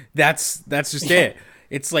that's just it.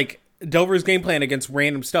 It's like Delver's game plan against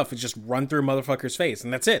random stuff is just run through a motherfucker's face,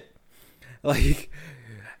 and that's it. Like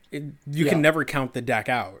you can never count the deck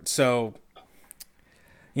out. So,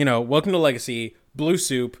 welcome to Legacy. Blue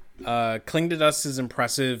soup. Cling to Dust is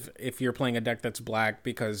impressive if you're playing a deck that's black,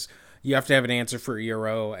 because you have to have an answer for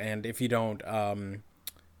Euro, and if you don't,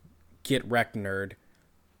 get wrecked, nerd.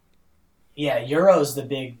 Yeah, Euro's the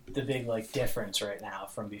big like difference right now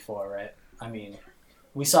from before, right? I mean,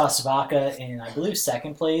 we saw Svaka in, I believe,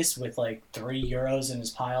 second place with like 3 Euros in his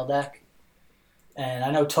pile deck. And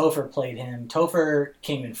I know Topher played him. Topher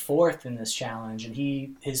came in 4th in this challenge, and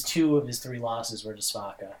his 2 of his 3 losses were to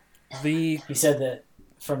Svaka. He said that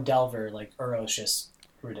from Delver, like, Euro's just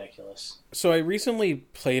ridiculous. So I recently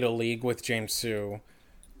played a league with James Sue,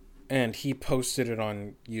 and he posted it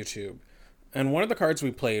on YouTube. And one of the cards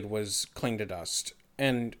we played was Cling to Dust.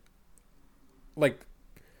 And, like,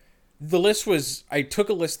 the list was... I took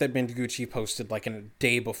a list that Bengucci posted, like, in a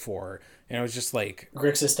day before, and I was just like...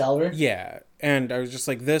 Grixis Delver? Yeah. And I was just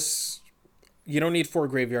like, this... You don't need 4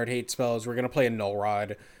 Graveyard Hate spells. We're going to play a Null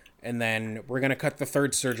Rod. And then we're going to cut the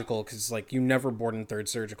 3rd Surgical, because, like, you never board in 3rd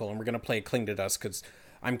Surgical. And we're going to play Cling to Dust, because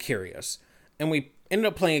I'm curious. And we ended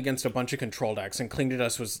up playing against a bunch of control decks, and Cling to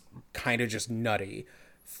Dust was kind of just nutty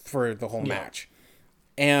for the whole match.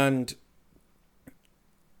 And,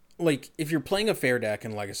 like, if you're playing a fair deck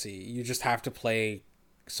in Legacy, you just have to play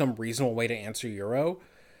some reasonable way to answer Euro.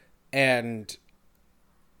 And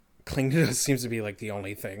Cling to Dust seems to be, like, the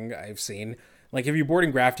only thing I've seen. Like, if you're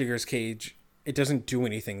boarding Grafdigger's Cage, it doesn't do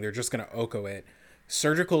anything. They're just going to Oko it.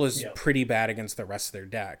 Surgical is pretty bad against the rest of their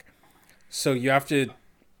deck. So you have to,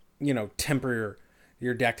 temper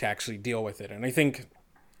your deck to actually deal with it. And I think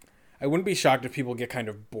I wouldn't be shocked if people get kind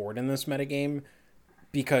of bored in this metagame,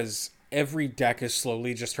 because every deck is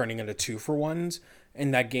slowly just turning into 2-for-1s,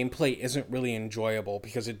 and that gameplay isn't really enjoyable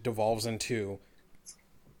because it devolves into,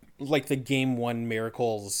 like, the Game 1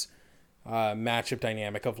 Miracles matchup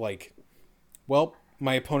dynamic of, like, well,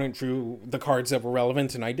 my opponent drew the cards that were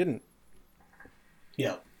relevant and I didn't.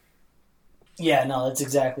 Yeah. Yeah, no, that's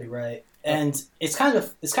exactly right. And it's kind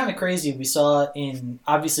of crazy. We saw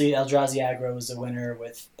obviously Eldrazi Aggro was the winner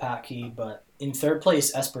with Paki, but in 3rd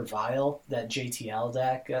place Esper Vile, that JTL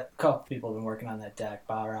deck. A couple people have been working on that deck,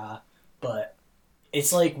 Bara. But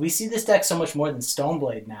it's like we see this deck so much more than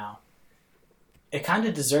Stoneblade now. It kind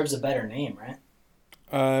of deserves a better name,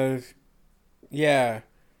 right? Yeah.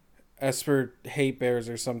 Esper Hate Bears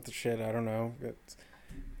or something shit, I don't know.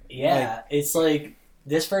 It's like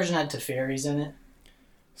this version had Teferis in it.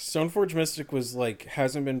 Stoneforge Mystic was like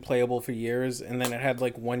hasn't been playable for years, and then it had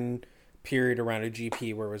like one period around a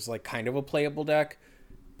GP where it was like kind of a playable deck,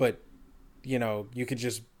 but you could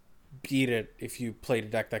just beat it if you played a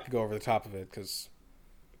deck that could go over the top of it, because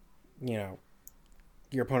your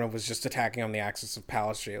opponent was just attacking on the axis of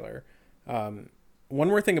Palace Jailer. One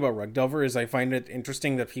more thing about Rug Delver is I find it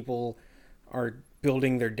interesting that people are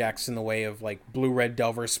building their decks in the way of like blue-red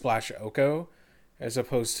Delver splash Oko, as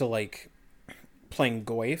opposed to like playing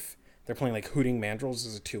Goyf. They're playing like Hooting Mandrills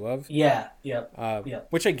as a 2-of. Yeah, yep.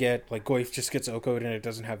 Which I get. Like Goyf just gets Oko'd and it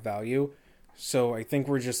doesn't have value. So I think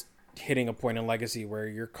we're just hitting a point in Legacy where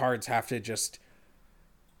your cards have to just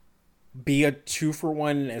be a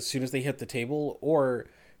 2-for-1 as soon as they hit the table, or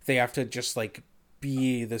they have to just like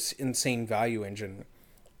be this insane value engine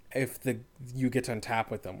if you get to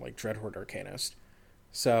untap with them, like Dreadhorde Arcanist.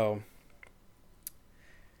 So,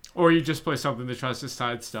 or you just play something that tries to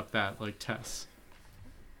sidestep that, like Tess.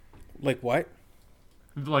 Like what?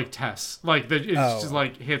 Like Tess. Like it's just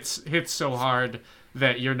like hits so hard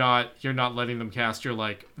that you're not letting them cast your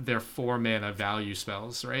their 4-mana value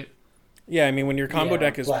spells, right? Yeah, I mean when your combo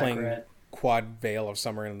deck is black, playing red. Quad Veil of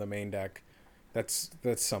Summer in the main deck, that's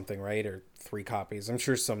something, right? Or 3 copies. I'm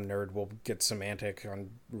sure some nerd will get semantic on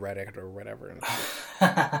Reddit or whatever.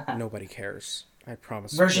 And nobody cares. I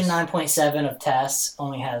promise. Version 9.7 of Tess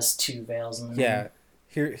only has 2 veils in the Yeah. name.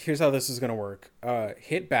 Here's how this is gonna work.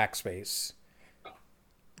 Hit backspace.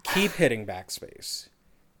 Keep hitting backspace.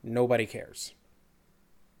 Nobody cares.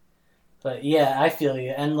 But yeah, I feel you.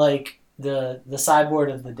 And like the sideboard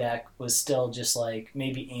of the deck was still just like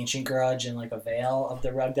maybe Ancient Grudge and like a Veil of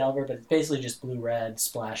the Rug Delver, but it's basically just blue red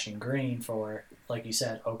splashing green for, like you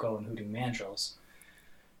said, Oko and Hooting Mandrills.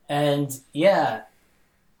 And yeah,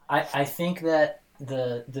 I think that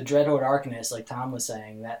the Dreadhorde Arcanist, like Tom was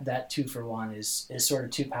saying, that 2-for-1 is sort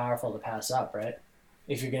of too powerful to pass up, right?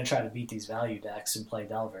 If you're gonna try to beat these value decks and play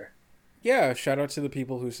Delver. Yeah, shout out to the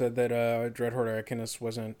people who said that Dreadhorde Arcanist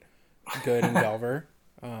wasn't good in Delver.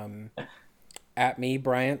 At me,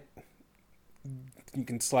 Bryant. You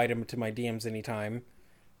can slide him to my DMs anytime.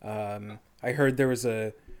 I heard there was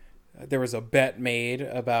a bet made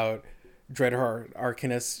about Dreadhorde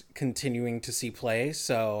Arcanist continuing to see play,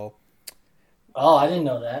 so Oh, I didn't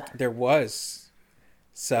know that. there was.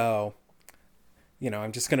 So,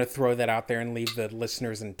 I'm just gonna throw that out there and leave the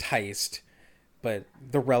listeners enticed, but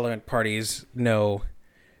the relevant parties know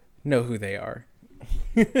who they are.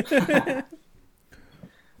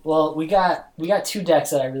 Well, we got two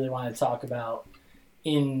decks that I really want to talk about.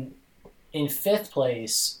 In fifth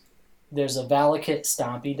place, there's a Valakut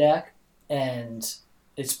Stompy deck, and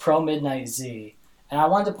it's Pro Midnight Z. And I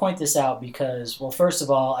wanted to point this out because, well, first of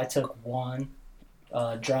all, I took one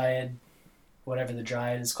Dryad, whatever the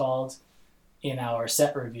Dryad is called, in our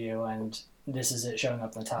set review, and this is it showing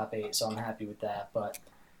up in the top 8, so I'm happy with that. But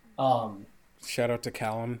shout out to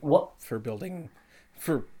Callum for building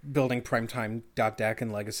Primetime Deck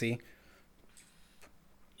and Legacy.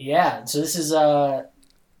 Yeah, so this is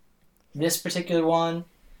this particular one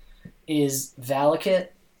is Valakut.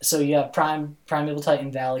 So you have Primeval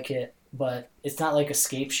Titan Valakut, but it's not like a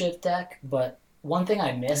Scape Shift deck. But one thing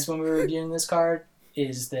I missed when we were reviewing this card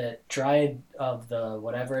is that Dryad of the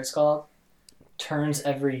whatever it's called turns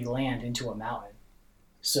every land into a mountain.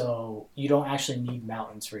 So you don't actually need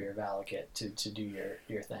mountains for your Valakut to do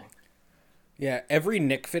your thing. Yeah, every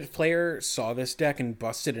Nick Fit player saw this deck and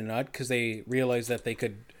busted a nut because they realized that they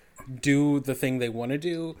could do the thing they want to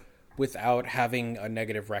do without having a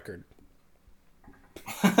negative record.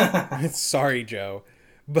 Sorry, Joe.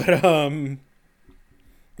 But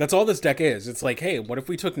that's all this deck is. It's like, hey, what if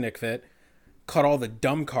we took Nick Fit, cut all the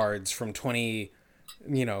dumb cards from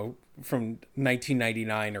from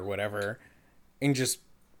 1999 or whatever, and just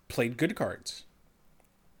played good cards.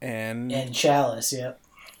 And Chalice, yep.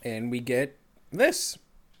 And we get this.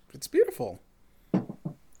 It's beautiful.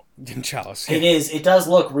 And Chalice. It is. It does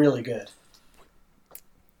look really good.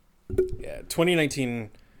 Yeah, 2019,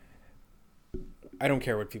 I don't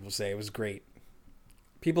care what people say. It was great.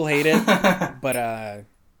 People hate it, but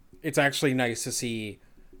it's actually nice to see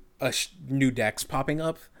new decks popping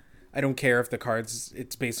up. I don't care if the cards,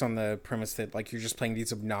 it's based on the premise that like you're just playing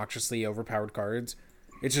these obnoxiously overpowered cards.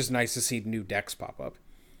 It's just nice to see new decks pop up.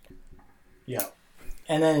 Yeah.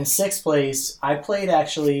 And then in sixth place, I played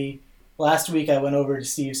actually, last week I went over to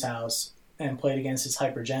Steve's house and played against his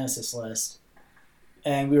Hypergenesis list.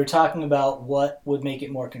 And we were talking about what would make it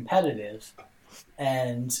more competitive.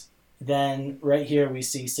 And then right here we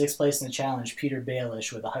see sixth place in the challenge, Peter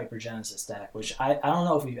Baelish with a Hypergenesis deck, which I don't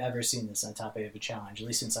know if we've ever seen this on top 8 of a challenge, at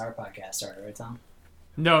least since our podcast started, right, Tom?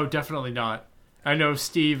 No, definitely not. I know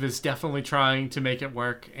Steve is definitely trying to make it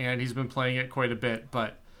work, and he's been playing it quite a bit,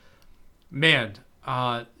 but man,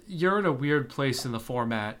 you're in a weird place in the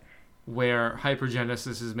format where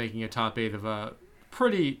Hypergenesis is making a top 8 of a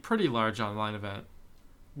pretty large online event.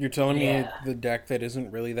 You're telling me the deck that isn't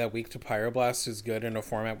really that weak to Pyroblast is good in a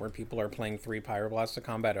format where people are playing 3 Pyroblasts to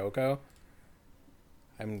combat Oko?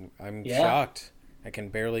 I'm shocked. I can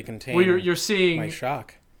barely contain you're seeing my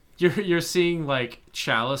shock. You're seeing like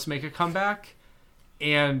Chalice make a comeback,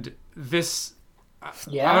 and this I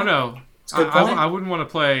don't know. I wouldn't want to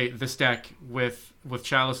play this deck with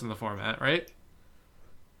Chalice in the format, right?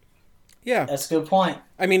 Yeah, that's a good point.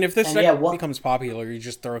 I mean, if this deck becomes popular, you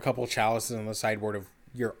just throw a couple Chalices on the sideboard of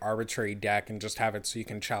your arbitrary deck and just have it so you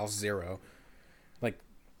can Chalice 0. Like,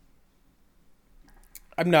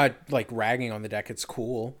 I'm not like ragging on the deck. It's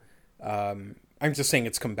cool. I'm just saying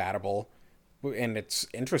it's compatible and it's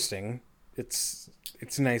interesting. It's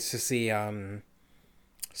nice to see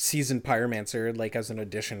Seasoned Pyromancer like as an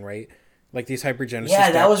addition, right? Like these Hypergenesis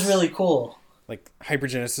that decks, was really cool. Like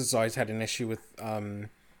Hypergenesis has always had an issue with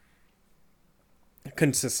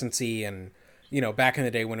consistency, and back in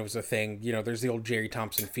the day when it was a thing, there's the old Jerry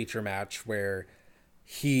Thompson feature match where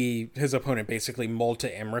his opponent basically mulled to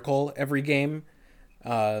Emrakul every game.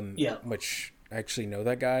 Which I actually know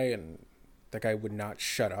that guy, and that guy would not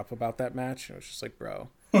shut up about that match. I was just like, bro,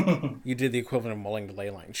 you did the equivalent of mulling to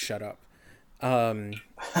Leyline. Shut up. Um,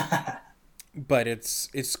 but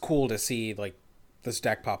it's cool to see like this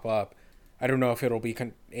deck pop up. I don't know if it'll be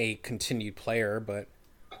a continued player, but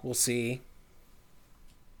we'll see.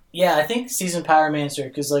 Yeah, I think Season Pyromancer,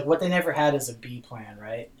 because like what they never had is a B plan,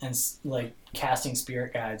 right? And like casting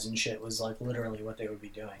spirit guides and shit was like literally what they would be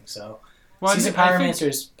doing. So Well, Season Pyromancer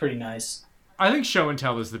is pretty nice. I think show and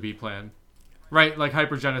tell is the B plan, right? Like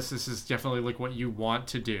Hypergenesis is definitely like what you want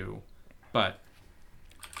to do, but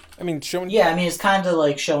I mean, show and Yeah, I mean it's kind of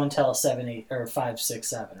like show and tell 7, 8, or 5, 6,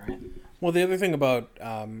 7, right? well, the other thing about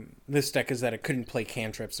this deck is that it couldn't play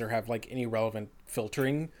cantrips or have like any relevant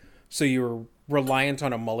filtering, so you were reliant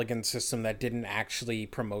on a mulligan system that didn't actually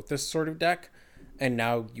promote this sort of deck. And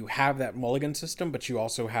now you have that mulligan system, but you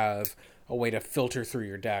also have a way to filter through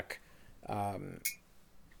your deck. I'm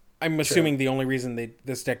assuming the only reason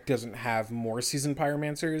this deck doesn't have more Seasoned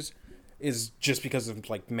Pyromancers is just because of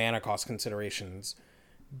like mana cost considerations.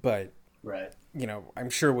 But Right. you know, I'm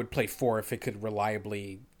sure it would play 4 if it could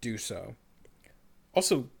reliably do so.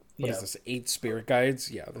 Also, what is this? 8 Spirit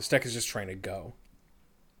Guides? Yeah, this deck is just trying to go.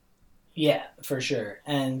 Yeah, for sure.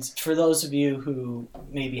 And for those of you who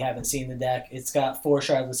maybe haven't seen the deck, it's got 4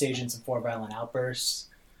 Shardless Agents and 4 Violent Outbursts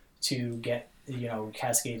to get,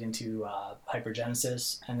 cascade into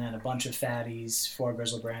Hypergenesis, and then a bunch of fatties, 4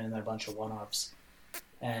 Grizzlebrand, and then a bunch of one-offs.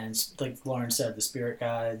 And like Lauren said, the Spirit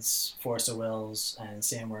Guides, Force of Wills, and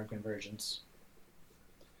Sandworm Conversions.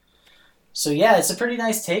 So yeah, it's a pretty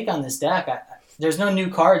nice take on this deck. There's no new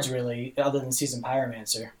cards really, other than Season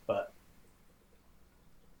Pyromancer, but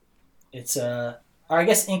it's or I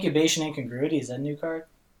guess Incubation Incongruity, is that a new card?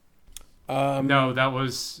 no, that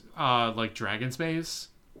was like Dragon's Maze.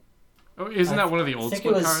 Oh, isn't that one of the old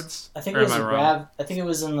split cards? I think it was I think it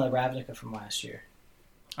was in the Ravnica from last year.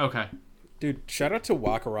 Okay. Dude, shout out to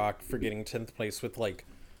Wakarok for getting 10th place with like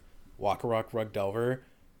Wakarok Rug Delver.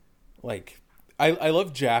 Like, I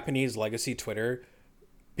love Japanese legacy Twitter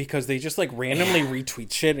because they just like randomly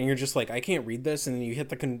retweet shit and you're just like, I can't read this, and then you hit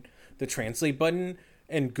the translate button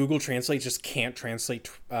and Google Translate just can't translate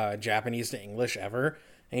Japanese to English ever,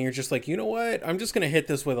 and you're just like, you know what? I'm just gonna hit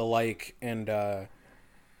this with a like, and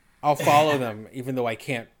I'll follow them even though I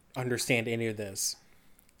can't understand any of this.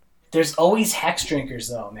 There's always Hex Drinkers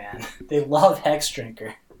though, man. They love Hex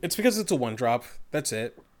Drinker. It's because it's a 1-drop. That's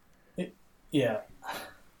it. Yeah.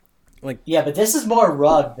 Yeah, but this is more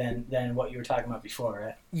rug than what you were talking about before,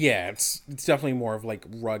 right? Yeah, it's definitely more of like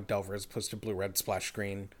Rug Delver as opposed to blue red splash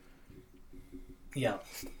screen. Yeah.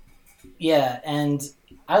 Yeah, and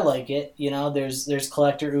I like it. There's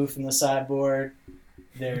Collector Oof in the sideboard.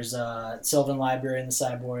 There's Sylvan Library in the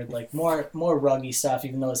sideboard. Like more ruggy stuff,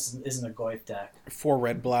 even though this isn't a Goyf deck. 4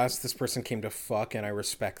 Red Blast, this person came to fuck, and I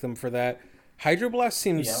respect them for that. Hydroblast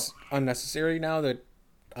seems unnecessary now that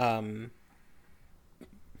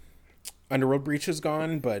Underworld Breach is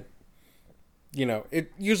gone, but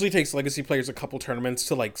it usually takes Legacy players a couple tournaments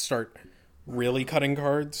to like start really cutting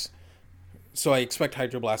cards. So I expect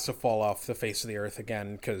Hydroblast to fall off the face of the earth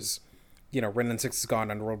again because, Wrenn 6 is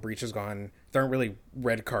gone, Underworld Breach is gone. There aren't really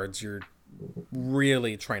red cards you're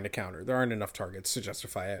really trying to counter. There aren't enough targets to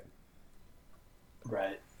justify it.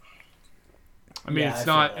 Right. I mean, it's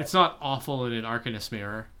not awful in an Arcanist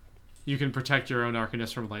mirror. You can protect your own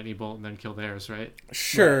Arcanist from Lightning Bolt and then kill theirs, right?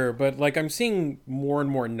 Sure, right. But like I'm seeing more and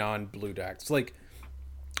more non-blue decks. Like,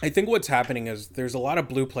 I think what's happening is there's a lot of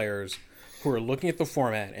blue players who are looking at the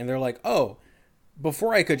format and they're like, oh,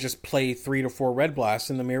 before I could just play 3 to 4 Red Blasts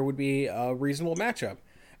and the mirror would be a reasonable matchup.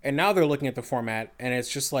 And now they're looking at the format and it's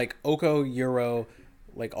just like Oko, Euro,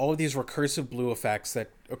 like all of these recursive blue effects that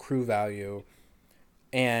accrue value.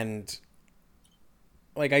 And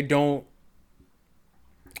like I think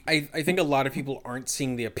a lot of people aren't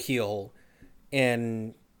seeing the appeal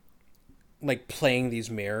in like playing these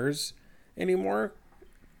mirrors anymore.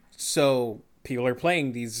 So people are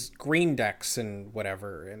playing these green decks and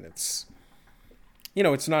whatever, and it's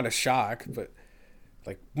it's not a shock, but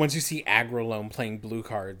like once you see Aggro Loam playing blue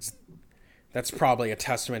cards, that's probably a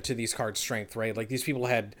testament to these cards' strength, right? Like these people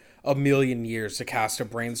had a million years to cast a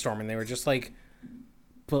Brainstorm and they were just like,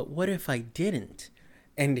 but what if I didn't?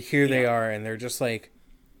 And here they are, and they're just like,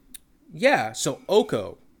 yeah, so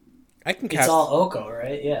Oko. I can cast... It's all Oko,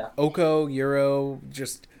 right? Yeah. Oko, Euro,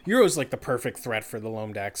 Euro's like the perfect threat for the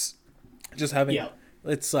Loam decks. Just having... Yeah.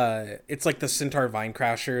 It's like the Centaur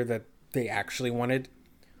Vinecrasher that they actually wanted.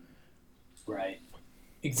 Right.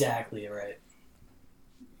 Exactly, right.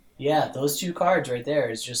 Yeah, those 2 cards right there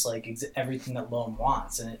is just like everything that Loam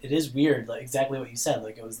wants. And it is weird, like exactly what you said.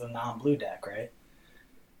 Like it was the non-blue deck, right?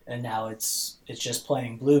 And now it's just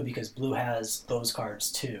playing blue because blue has those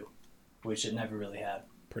cards too, which it never really had.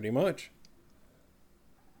 Pretty much.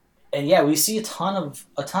 and yeah, we see a ton of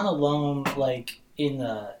loam like in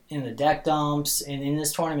the deck dumps and in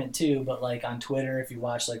this tournament too. But like on Twitter, if you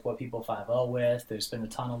watch like what people 5-0 with, there's been a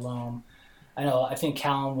ton of loam. I think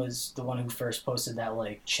Callum was the one who first posted that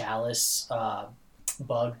like Chalice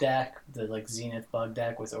bug deck, the like Zenith bug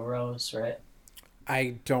deck with Uros, right?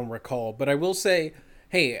 I don't recall, but I will say,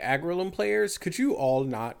 hey, Agrolum players, could you all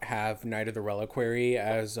not have Knight of the Reliquary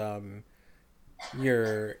as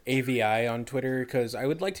your AVI on Twitter? Because I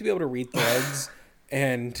would like to be able to read threads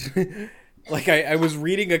and like I was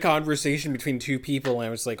reading a conversation between two people and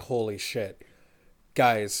I was like, holy shit,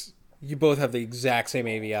 guys, you both have the exact same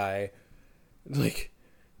AVI. Like,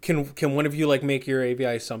 can one of you like make your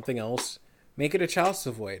AVI something else? Make it a Chalice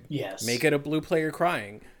of Void. Yes. Make it a blue player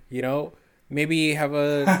crying. You know, maybe have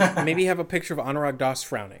a picture of Anurag Das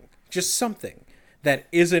frowning. Just something that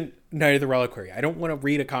isn't Knight of the Reliquary. I don't want to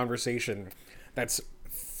read a conversation that's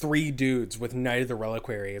 3 dudes with Knight of the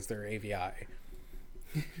Reliquary as their AVI.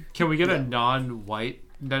 Can we get a non-white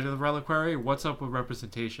Knight of the Reliquary? What's up with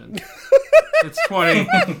representation? It's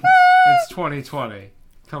 2020.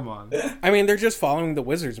 Come on. I mean, they're just following the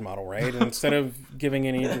Wizards model, right? And instead of giving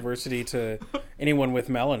any diversity to anyone with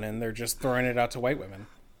melanin, they're just throwing it out to white women.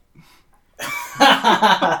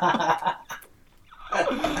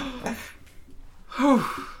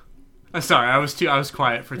 Sorry, I was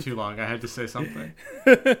quiet for too long. I had to say something.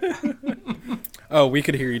 Oh, we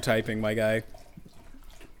could hear you typing, my guy.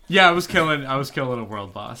 Yeah, I was killing a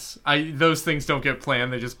world boss. Those things don't get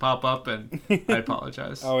planned; they just pop up, and I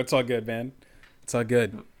apologize. Oh, it's all good, man. It's all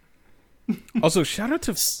good. Also, shout out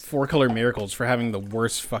to 4-Color Miracles for having the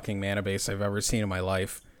worst fucking mana base I've ever seen in my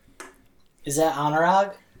life. Is that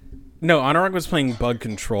Anurag? No, Anurag was playing Bug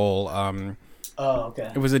Control. Oh,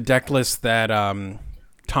 okay. It was a deck list that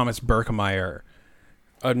Thomas Berkemeyer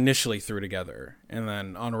initially threw together, and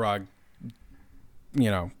then Anurag,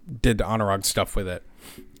 did Anurag stuff with it.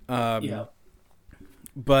 Yeah.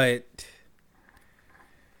 But,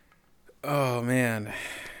 oh man,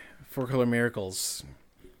 4-Color Miracles.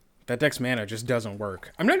 That deck's mana just doesn't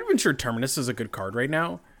work. I'm not even sure Terminus is a good card right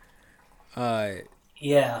now.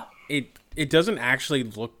 Yeah. It doesn't actually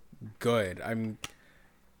look good. I'm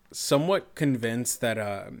somewhat convinced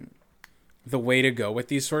that the way to go with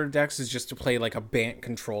these sort of decks is just to play like a Bant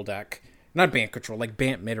control deck. Not Bant control, like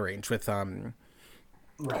Bant midrange with Right.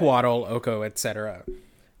 Quaddle, Oko, etc.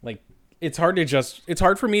 Like it's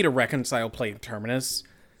hard for me to reconcile playing Terminus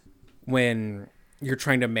when you're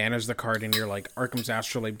trying to manage the card in your like Arkham's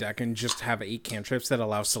Astrolabe deck and just have 8 cantrips that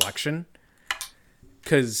allow selection.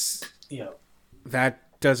 Because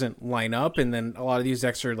that doesn't line up, and then a lot of these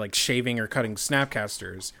decks are like shaving or cutting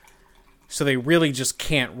Snapcasters. So they really just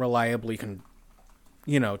can't reliably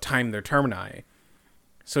time their termini.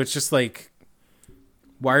 So it's just like,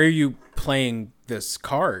 why are you playing this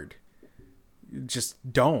card? Just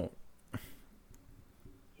don't.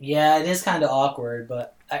 Yeah, it is kind of awkward,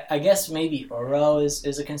 but I guess maybe Uro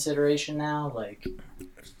is a consideration now. Like,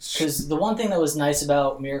 because the one thing that was nice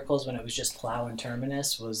about Miracles when it was just Plow and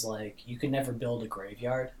Terminus was like you could never build a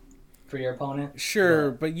graveyard for your opponent.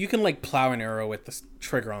 Sure, but you can like plow an arrow with the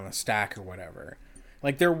trigger on the stack or whatever.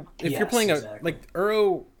 Like if you're playing like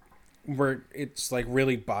Uro, where it's like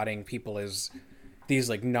really botting people is these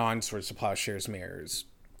like non-Swords to Plowshares mirrors.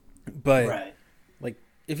 But right. like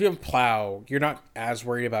if you have Plow, you're not as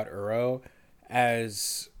worried about Uro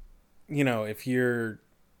as if you're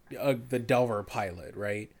the Delver pilot,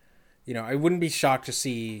 right? I wouldn't be shocked to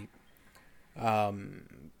see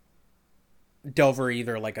Delver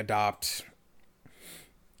either like adopt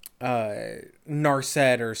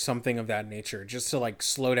Narset or something of that nature just to like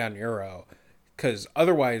slow down Uro, because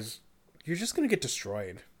otherwise you're just gonna get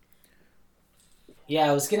destroyed. Yeah,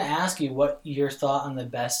 I was gonna ask you what your thought on the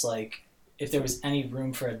best, like if there was any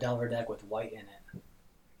room for a Delver deck with white in it.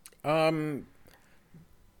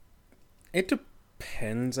 It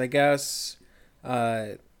depends, I guess.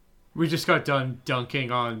 We just got done dunking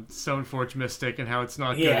on Stoneforge Mystic and how it's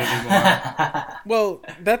not good anymore. Well,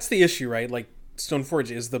 that's the issue, right? Like,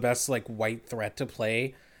 Stoneforge is the best, like, white threat to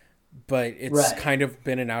play, but it's kind of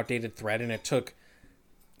been an outdated threat, and it took,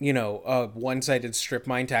 a one-sided strip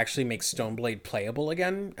mine to actually make Stoneblade playable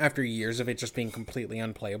again after years of it just being completely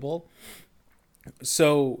unplayable.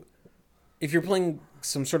 So, if you're playing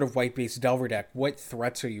some sort of white-based Delver deck, what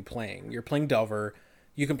threats are you playing? You're playing Delver.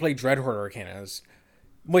 You can play Dreadhorde Arcanas,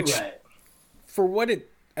 which, for what it,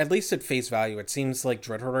 at least at face value, it seems like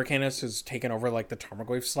Dreadhorde Arcanas has taken over like the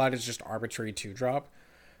Tarmogoyf slot as just arbitrary 2-drop.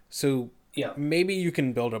 So maybe you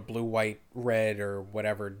can build a blue, white, red, or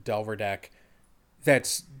whatever Delver deck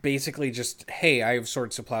that's basically just, hey, I have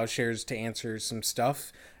Swords to Plowshares to answer some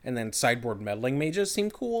stuff, and then sideboard Meddling Mages seem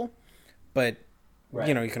cool. but Right.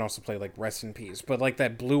 you know, you can also play like Rest in Peace. But like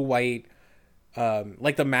that blue white,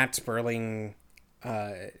 like the Matt Sperling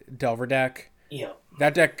Delver deck. Yeah.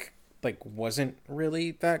 That deck like wasn't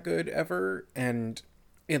really that good ever, and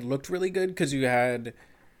it looked really good because you had,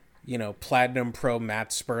 you know, Platinum Pro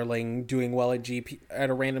Matt Sperling doing well at GP at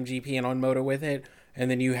a random GP and on Moto with it, and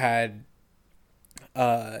then you had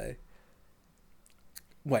Owen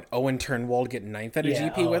Turnwald get ninth at a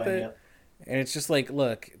GP with it. Yep. And it's just like,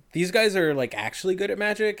 look, these guys are like actually good at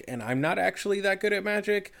Magic, and I'm not actually that good at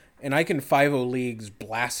Magic, and I can 5-0 leagues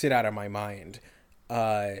blast it out of my mind.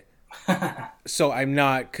 So I'm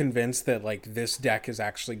not convinced that like this deck is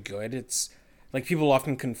actually good. It's like people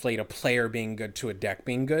often conflate a player being good to a deck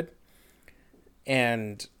being good,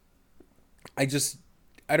 and I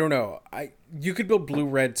don't know. You could build blue,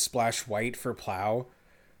 red, splash white for Plow,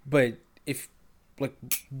 but if like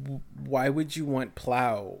why would you want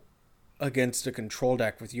Plow against a control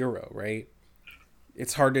deck with Euro, right?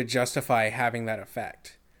 It's hard to justify having that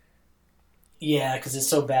effect. Yeah, because it's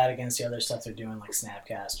so bad against the other stuff they're doing, like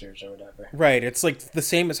Snapcasters or whatever. Right. It's like the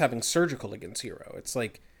same as having Surgical against Hero. It's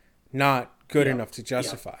like not good enough to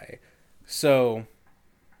justify. So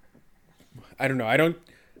I don't know.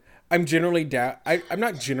 I'm generally down. I'm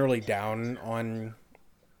not generally down on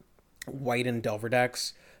white and Delver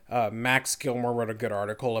decks. Max Gilmore wrote a good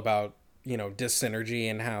article about, you know,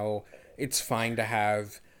 dyssynergy and how it's fine to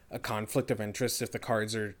have a conflict of interest if the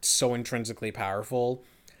cards are so intrinsically powerful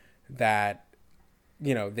that,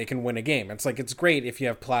 you know, they can win a game. It's like, it's great if you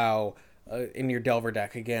have Plow in your Delver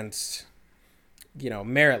deck against, you know,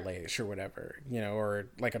 Merit Laish or whatever, you know, or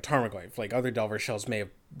like a Tarmogoyf. Like other Delver shells may have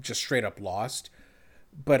just straight up lost,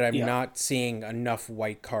 but I'm not seeing enough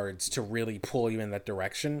white cards to really pull you in that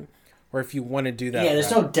direction. Or if you want to do that,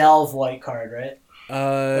 there's no Delve white card, right?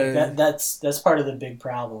 Like that's part of the big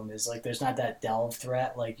problem is like there's not that Delve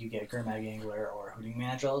threat like you get Grimag Angler or Hooting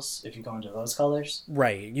Mandrills if you go into those colors.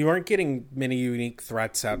 Right. You aren't getting many unique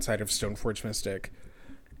threats outside of Stoneforge Mystic.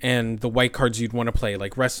 And the white cards you'd want to play,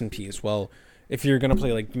 like Rest in Peace. Well, if you're going to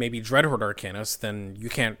play like maybe Dreadhorde Arcanist, then you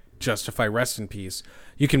can't justify Rest in Peace.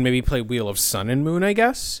 You can maybe play Wheel of Sun and Moon, I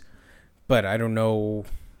guess. But I don't know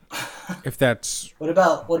if that's... What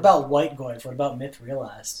about White Goyf? What about Myth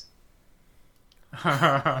Realized?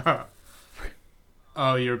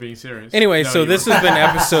 Oh, you're being serious. Anyway, No, so this has been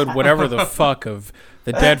episode whatever the fuck of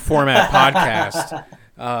the Dead Format Podcast.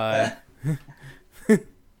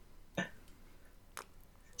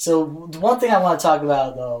 So the one thing I want to talk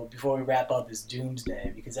about, though, before we wrap up is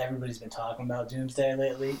Doomsday, because everybody's been talking about Doomsday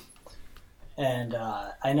lately. And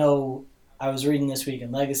I know I was reading This Week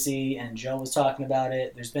in Legacy, and Joe was talking about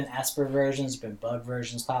it. There's been Esper versions, been bug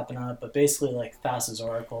versions popping up, but basically, like, Thassa's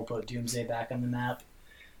Oracle put Doomsday back on the map.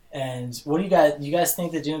 And what do you guys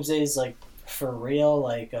think that Doomsday is, like, for real,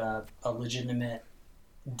 like, a legitimate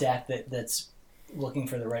deck that's looking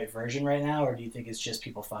for the right version right now, or do you think it's just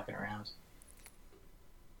people fucking around?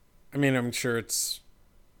 I mean, I'm sure it's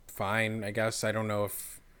fine, I guess. I don't know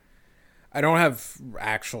if... I don't have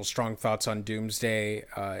actual strong thoughts on Doomsday.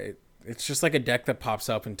 It's just like a deck that pops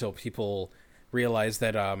up until people realize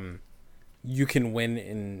that you can win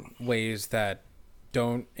in ways that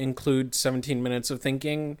don't include 17 minutes of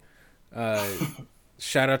thinking.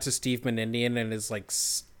 Shout out to Steve Menindian and his like...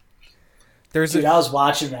 Dude, I was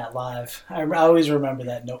watching that live. I always remember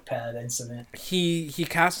that notepad incident. He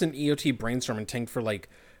cast an EOT Brainstorm and tanked for like...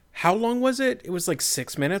 How long was it? It was like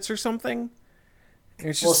 6 minutes or something?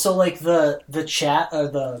 It's just... Well, so like the chat or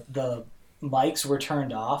the mics were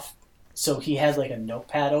turned off, so he had like a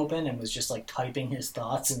notepad open and was just like typing his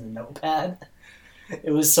thoughts in the notepad.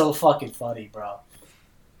 It was so fucking funny, bro.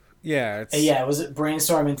 Yeah, it was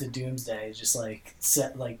brainstorming to Doomsday, just like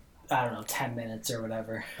set like I don't know 10 minutes or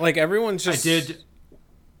whatever. Like everyone's just.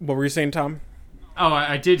 What were you saying, Tom? Oh,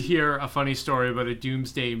 I did hear a funny story about a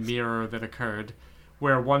Doomsday mirror that occurred,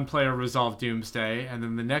 where one player resolved Doomsday, and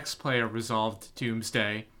then the next player resolved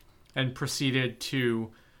Doomsday, and proceeded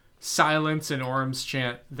to silence and Orms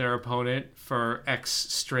chant their opponent for X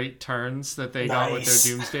straight turns that they got with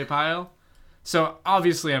their Doomsday pile. So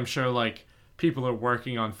obviously I'm sure like people are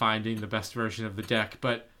working on finding the best version of the deck,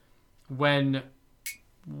 but when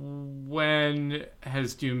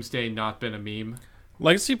has Doomsday not been a meme?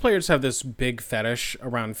 Legacy players have this big fetish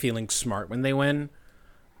around feeling smart when they win,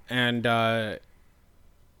 and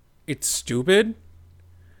it's stupid.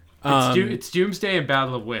 It's Doomsday and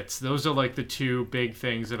Battle of Wits. Those are like the two big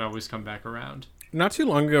things that always come back around. Not too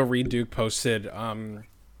long ago, Reed Duke posted,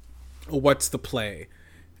 "What's the play?"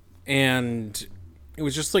 And it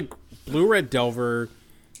was just like blue-red Delver.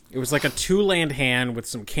 It was like a 2-land hand with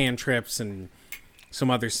some cantrips and some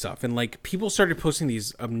other stuff, and like people started posting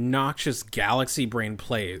these obnoxious galaxy brain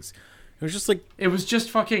plays. It was just like It was just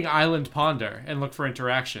fucking Island Ponder and look for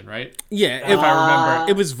interaction, right? yeah, If I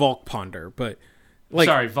remember. it was Volk Ponder, but like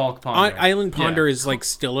Sorry, Volk Ponder. Island Ponder Yeah. is like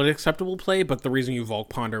still an acceptable play, but the reason you Volk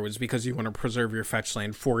Ponder was because you want to preserve your fetch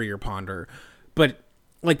land for your Ponder. But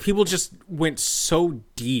like people just went so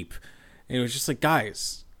deep, and it was just like,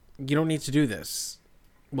 guys, you don't need to do this.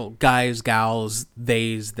 Well, guys, gals,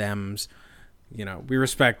 theys, thems, you know, we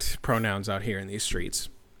respect pronouns out here in these streets.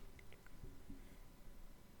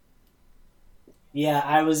 Yeah,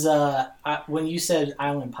 I was when you said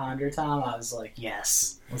Island Ponder, Tom, I was like,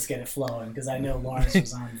 yes, let's get it flowing, because I know Lawrence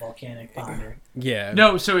was on Volcanic Ponder. Yeah.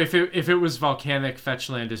 No, so if it was volcanic fetch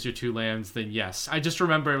land as your 2 lands, then yes. I just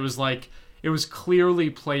remember it was clearly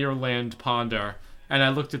player land Ponder, and I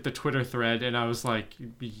looked at the Twitter thread and I was like,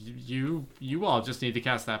 you all just need to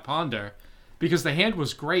cast that Ponder, because the hand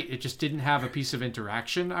was great. It just didn't have a piece of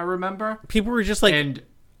interaction. I remember People were just like, and.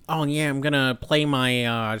 oh yeah, I'm gonna play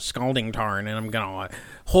my Scalding Tarn, and I'm gonna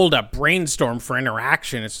hold up Brainstorm for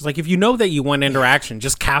interaction. It's just like, if you know that you want interaction,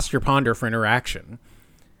 just cast your Ponder for interaction.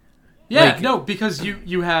 Yeah, Like- no, because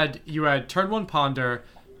you had turn 1 Ponder,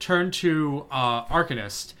 turn 2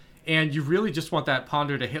 Arcanist, and you really just want that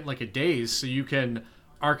Ponder to hit like a Daze, so you can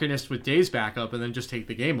Arcanist with Daze backup and then just take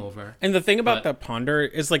the game over. And the thing about that Ponder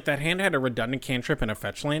is like that hand had a redundant cantrip and a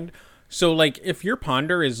fetch land. So like if your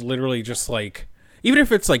Ponder is literally just like, even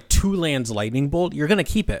if it's like 2 lands Lightning Bolt, you're gonna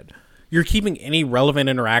keep it. You're keeping any relevant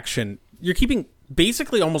interaction. You're keeping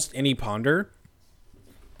basically almost any Ponder,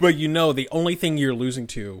 but you know the only thing you're losing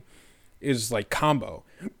to is like combo.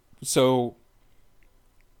 So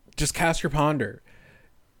just cast your Ponder.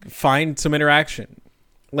 Find some interaction.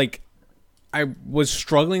 Like, I was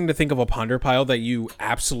struggling to think of a Ponder pile that you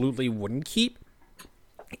absolutely wouldn't keep.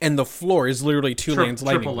 And the floor is literally 2 lands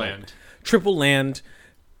Lightning Triple Bolt. land. Triple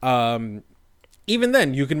land. Even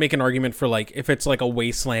then, you can make an argument for, like, if it's like a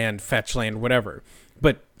wasteland, fetch land, whatever.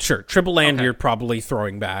 But sure, triple land, Okay. you're probably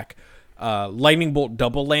throwing back. Lightning Bolt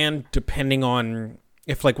double land, depending on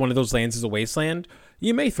if like one of those lands is a wasteland,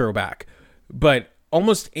 you may throw back. But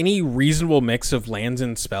almost any reasonable mix of lands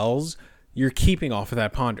and spells, you're keeping off of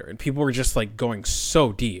that Ponder. And people were just like going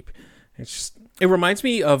so deep. It reminds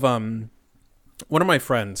me of one of my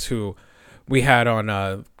friends who we had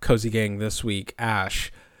on Cozy Gang this week,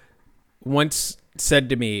 Ash, once said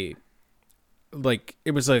to me, like,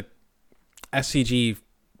 it was a SCG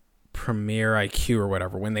Premier IQ or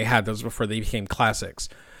whatever, when they had those before they became classics.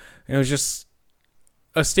 And it was just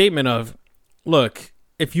a statement of, look,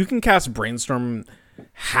 if you can cast Brainstorm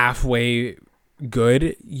halfway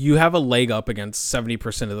good, you have a leg up against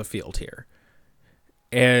 70% of the field here.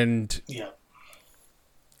 And Yeah.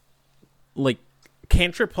 like,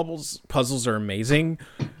 cantrip puzzles are amazing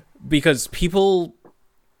because people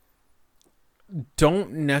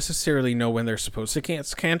don't necessarily know when they're supposed to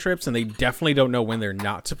cast cantrips, and they definitely don't know when they're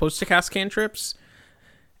not supposed to cast cantrips.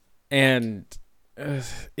 And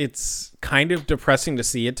it's kind of depressing to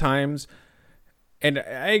see at times. And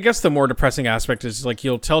I guess the more depressing aspect is, like,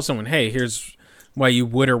 you'll tell someone, hey, here's why you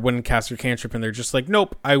would or wouldn't cast your cantrip, and they're just like,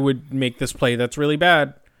 nope, I would make this play that's really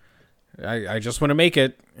bad. I just want to make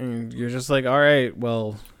it. And you're just like, all right,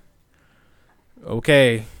 well,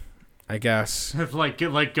 okay, I guess. like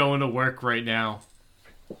going to work right now.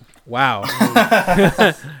 Wow.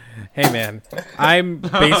 Hey, man, I'm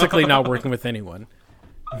basically not working with anyone.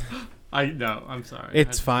 I'm sorry.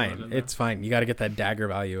 It's fine. It's fine. You got to get that dagger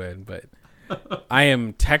value in, but I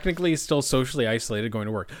am technically still socially isolated going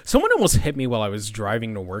to work. Someone almost hit me while I was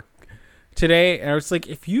driving to work today, and I was like,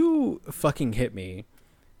 if you fucking hit me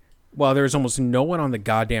while there's almost no one on the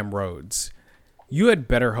goddamn roads, you had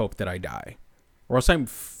better hope that I die, or else I'm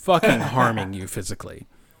fucking harming you physically.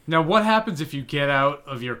 Now, what happens if you get out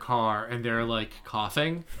of your car and they're like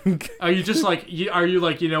coughing? Are you just like, are you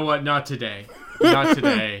like, you know what? Not today. Not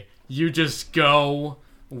today. You just go.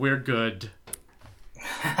 We're good.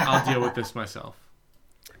 I'll deal with this myself.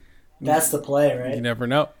 That's the play, right? You never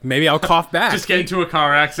know. Maybe I'll cough back. Just get into a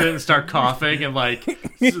car accident and start coughing and like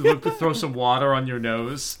throw some water on your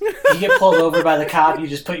nose. You get pulled over by the cop, you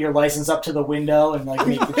just put your license up to the window and like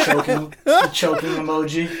make the choking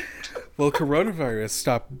emoji. Well, coronavirus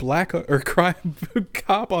stopped black or crime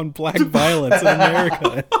cop on black violence in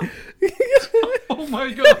America. Oh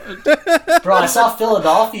my god. Bro, I saw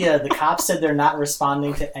Philadelphia. The cops said they're not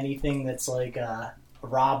responding to anything that's like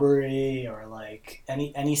robbery or like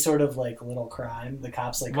any sort of like little crime. The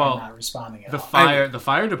cops are not responding at all. The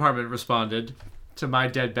fire department responded to my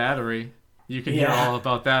dead battery. You can hear all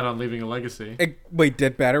about that on Leaving a Legacy. Wait,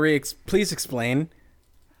 dead battery? Please explain.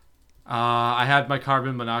 I had my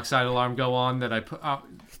carbon monoxide alarm go on that I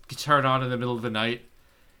turn on in the middle of the night.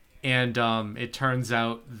 And it turns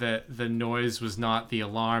out that the noise was not the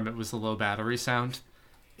alarm, it was the low battery sound.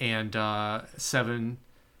 And seven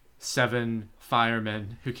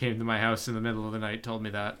firemen who came to my house in the middle of the night told me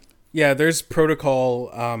that. Yeah, there's protocol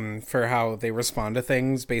for how they respond to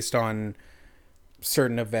things based on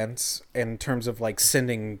certain events in terms of like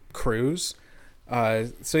sending crews.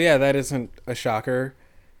 So yeah, that isn't a shocker.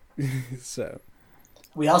 So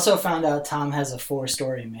we also found out Tom has a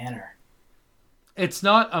 4-story manor. It's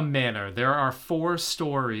not a manor. There are 4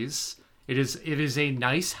 stories. It is a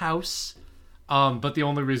nice house, but the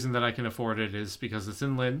only reason that I can afford it is because it's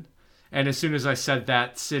in Lynn. And as soon as I said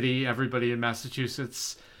that city, everybody in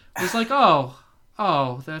Massachusetts was like, "Oh,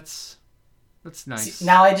 that's nice." See,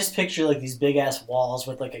 now I just picture like these big ass walls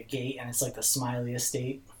with like a gate, and it's like the Smiley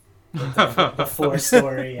Estate, like the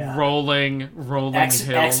 4-story rolling hills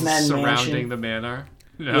X-Men surrounding mansion. the manor.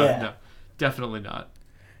 No, definitely not.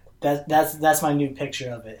 That's my new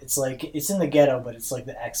picture of it. It's like it's in the ghetto, but it's like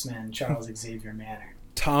the X-Men Charles Xavier Manor.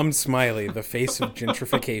 Tom Smiley, the face of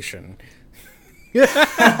gentrification.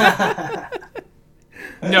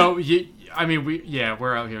 No,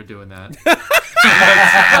 we're out here doing that.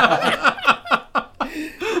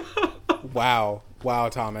 Wow,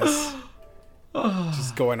 Thomas,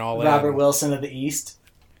 just going all in. Robert Wilson of the East.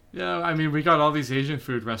 Yeah, I mean, we got all these Asian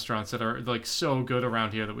food restaurants that are like so good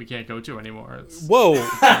around here that we can't go to anymore. Whoa,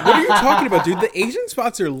 what are you talking about, dude? The Asian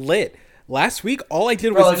spots are lit. Last week, all I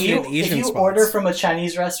did was eat at Asian spots. If you order from a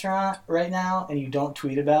Chinese restaurant right now and you don't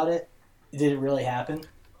tweet about it, did it really happen?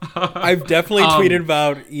 I've definitely tweeted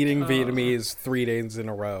about eating Vietnamese 3 days in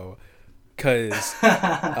a row. Because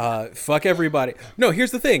fuck everybody. No,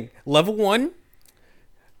 here's the thing. Level 1,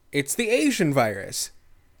 it's the Asian virus.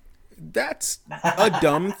 That's a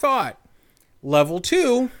dumb thought. Level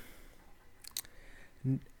 2,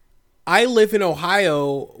 I live in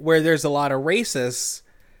Ohio where there's a lot of racists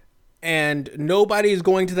and nobody's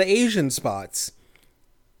going to the Asian spots.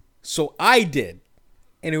 So I did.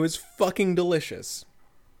 And it was fucking delicious.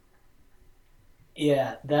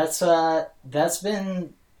 Yeah, that's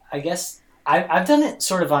been, I guess, I've done it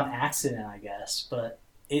sort of on accident, I guess, but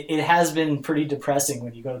it has been pretty depressing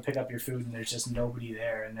when you go to pick up your food and there's just nobody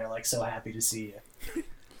there and they're like so happy to see you.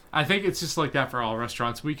 I think it's just like that for all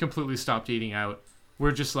restaurants. We completely stopped eating out.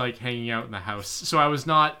 We're just like hanging out in the house. So I was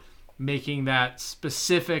not making that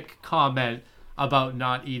specific comment about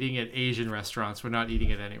not eating at Asian restaurants. We're not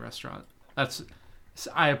eating at any restaurant.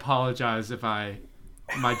 I apologize if my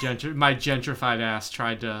gentrified ass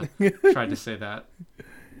tried to say that.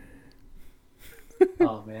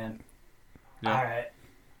 Oh man. Yeah. All right.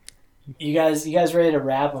 You guys ready to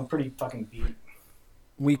wrap? I'm pretty fucking beat.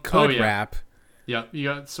 We could wrap. Yep, you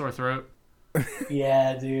got sore throat.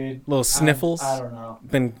 Yeah, dude. Little sniffles. I don't know.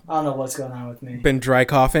 I don't know what's going on with me. Been dry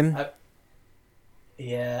coughing.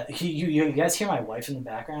 Yeah. You guys hear my wife in the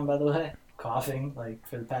background, by the way, coughing like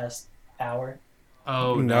for the past hour.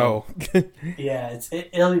 Oh no. Yeah,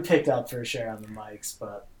 it'll be picked up for sure on the mics,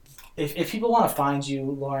 but if people want to find you,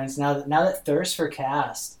 Lawrence, now that Thirst for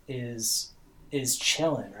Cast is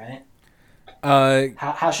chilling, right?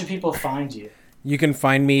 How should people find you? You can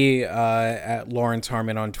find me at Lawrence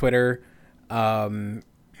Harmon on Twitter,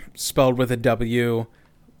 spelled with a W,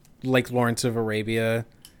 like Lawrence of Arabia,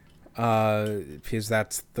 because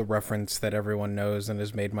that's the reference that everyone knows and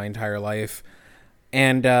has made my entire life.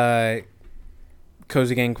 And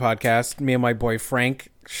Cozy Gang Podcast, me and my boy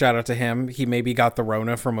Frank, shout out to him. He maybe got the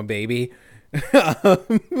Rona from a baby.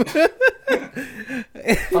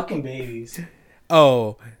 Fucking babies.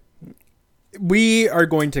 Oh, we are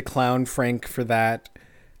going to clown Frank for that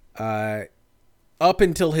up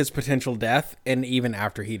until his potential death and even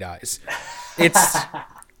after he dies. It's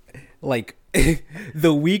like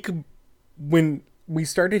the week when we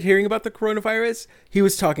started hearing about the coronavirus, he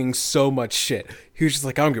was talking so much shit. He was just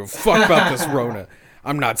like, I don't give a fuck about this Rona.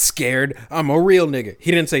 I'm not scared. I'm a real nigga. He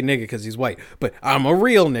didn't say nigga because he's white, but I'm a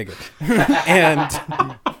real nigga.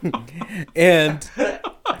 and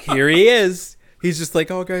here he is. He's just like,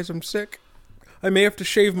 oh, guys, I'm sick. I may have to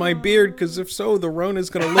shave my beard because if so, the Rona's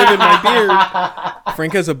going to live in my beard.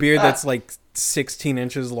 Frank has a beard that's like 16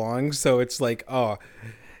 inches long. So it's like, oh,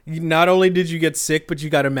 not only did you get sick, but you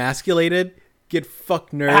got emasculated. Get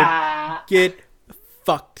fucked, nerd. Get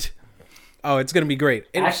fucked. Oh, it's going to be great.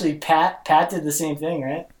 Actually, Pat did the same thing,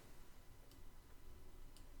 right?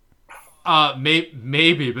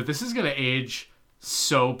 Maybe, but this is going to age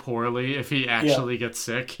so poorly if he actually gets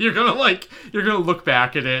sick. You're gonna look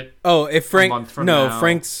back at it. Oh, if Frank, a month from no, now.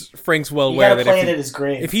 Frank's well You aware gotta that play if it at his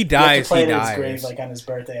grave. if he You have dies, to play he it at his dies. grave, like on his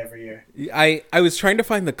birthday every year. I was trying to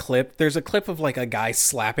find the clip. There's a clip of like a guy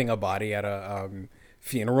slapping a body at a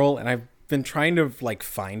funeral, and I've been trying to like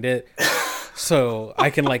find it so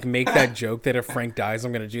I can like make that joke that if Frank dies,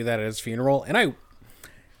 I'm gonna do that at his funeral. And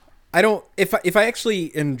I don't if I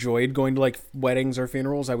actually enjoyed going to like weddings or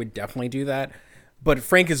funerals, I would definitely do that. But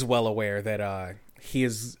Frank is well aware that he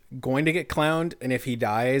is going to get clowned, and if he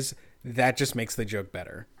dies, that just makes the joke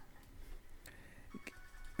better.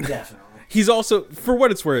 Definitely. He's also, for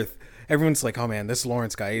what it's worth, everyone's like, oh man, this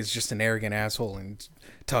Lawrence guy is just an arrogant asshole and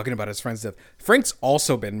talking about his friend's death. Frank's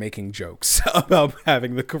also been making jokes about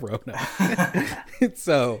having the corona.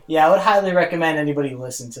 So yeah, I would highly recommend anybody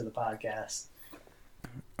listen to the podcast.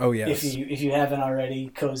 Oh yes. If you haven't already,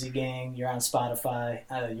 Cozy Gang, you're on Spotify,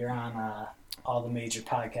 you're on all the major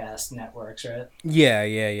podcast networks, right?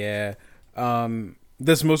 Yeah.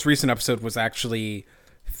 This most recent episode was actually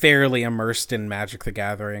fairly immersed in Magic the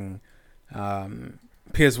Gathering.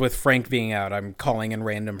 Because with Frank being out, I'm calling in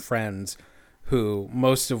random friends who,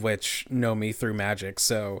 most of which know me through Magic.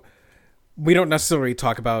 So we don't necessarily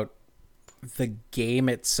talk about the game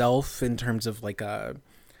itself in terms of like a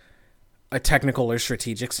technical or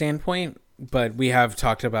strategic standpoint, but we have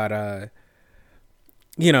talked about,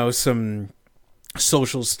 some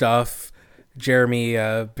social stuff, Jeremy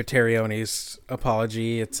Batterione's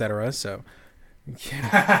apology, etc. So,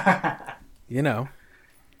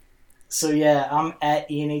 So yeah, I'm at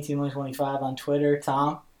Ian1825 on Twitter.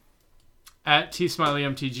 Tom? At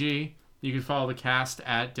TSmileyMTG. You can follow the cast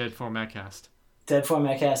at Deadformatcast.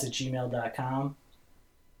 Deadformatcast at gmail.com.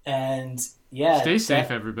 And yeah. Stay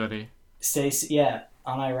safe, everybody.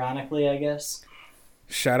 Unironically, I guess.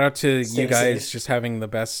 Shout out to Stay you guys safe. just having the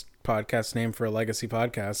best podcast name for a legacy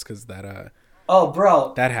podcast, because that Oh,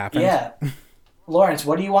 bro. that happened. Yeah. Lawrence,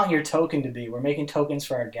 what do you want your token to be? We're making tokens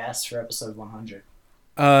for our guests for episode 100.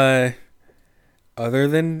 Other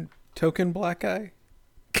than token black guy.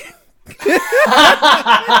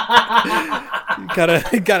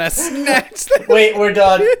 gotta snatch that. Wait, we're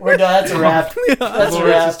done. That's a wrap. That's a Lawrence's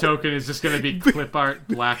wrap. token is just going to be clip art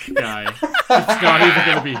black guy. It's not even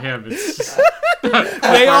going to be him. It's just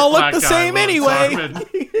They all look Black the guy, same Lawrence anyway.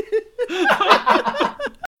 Harmon.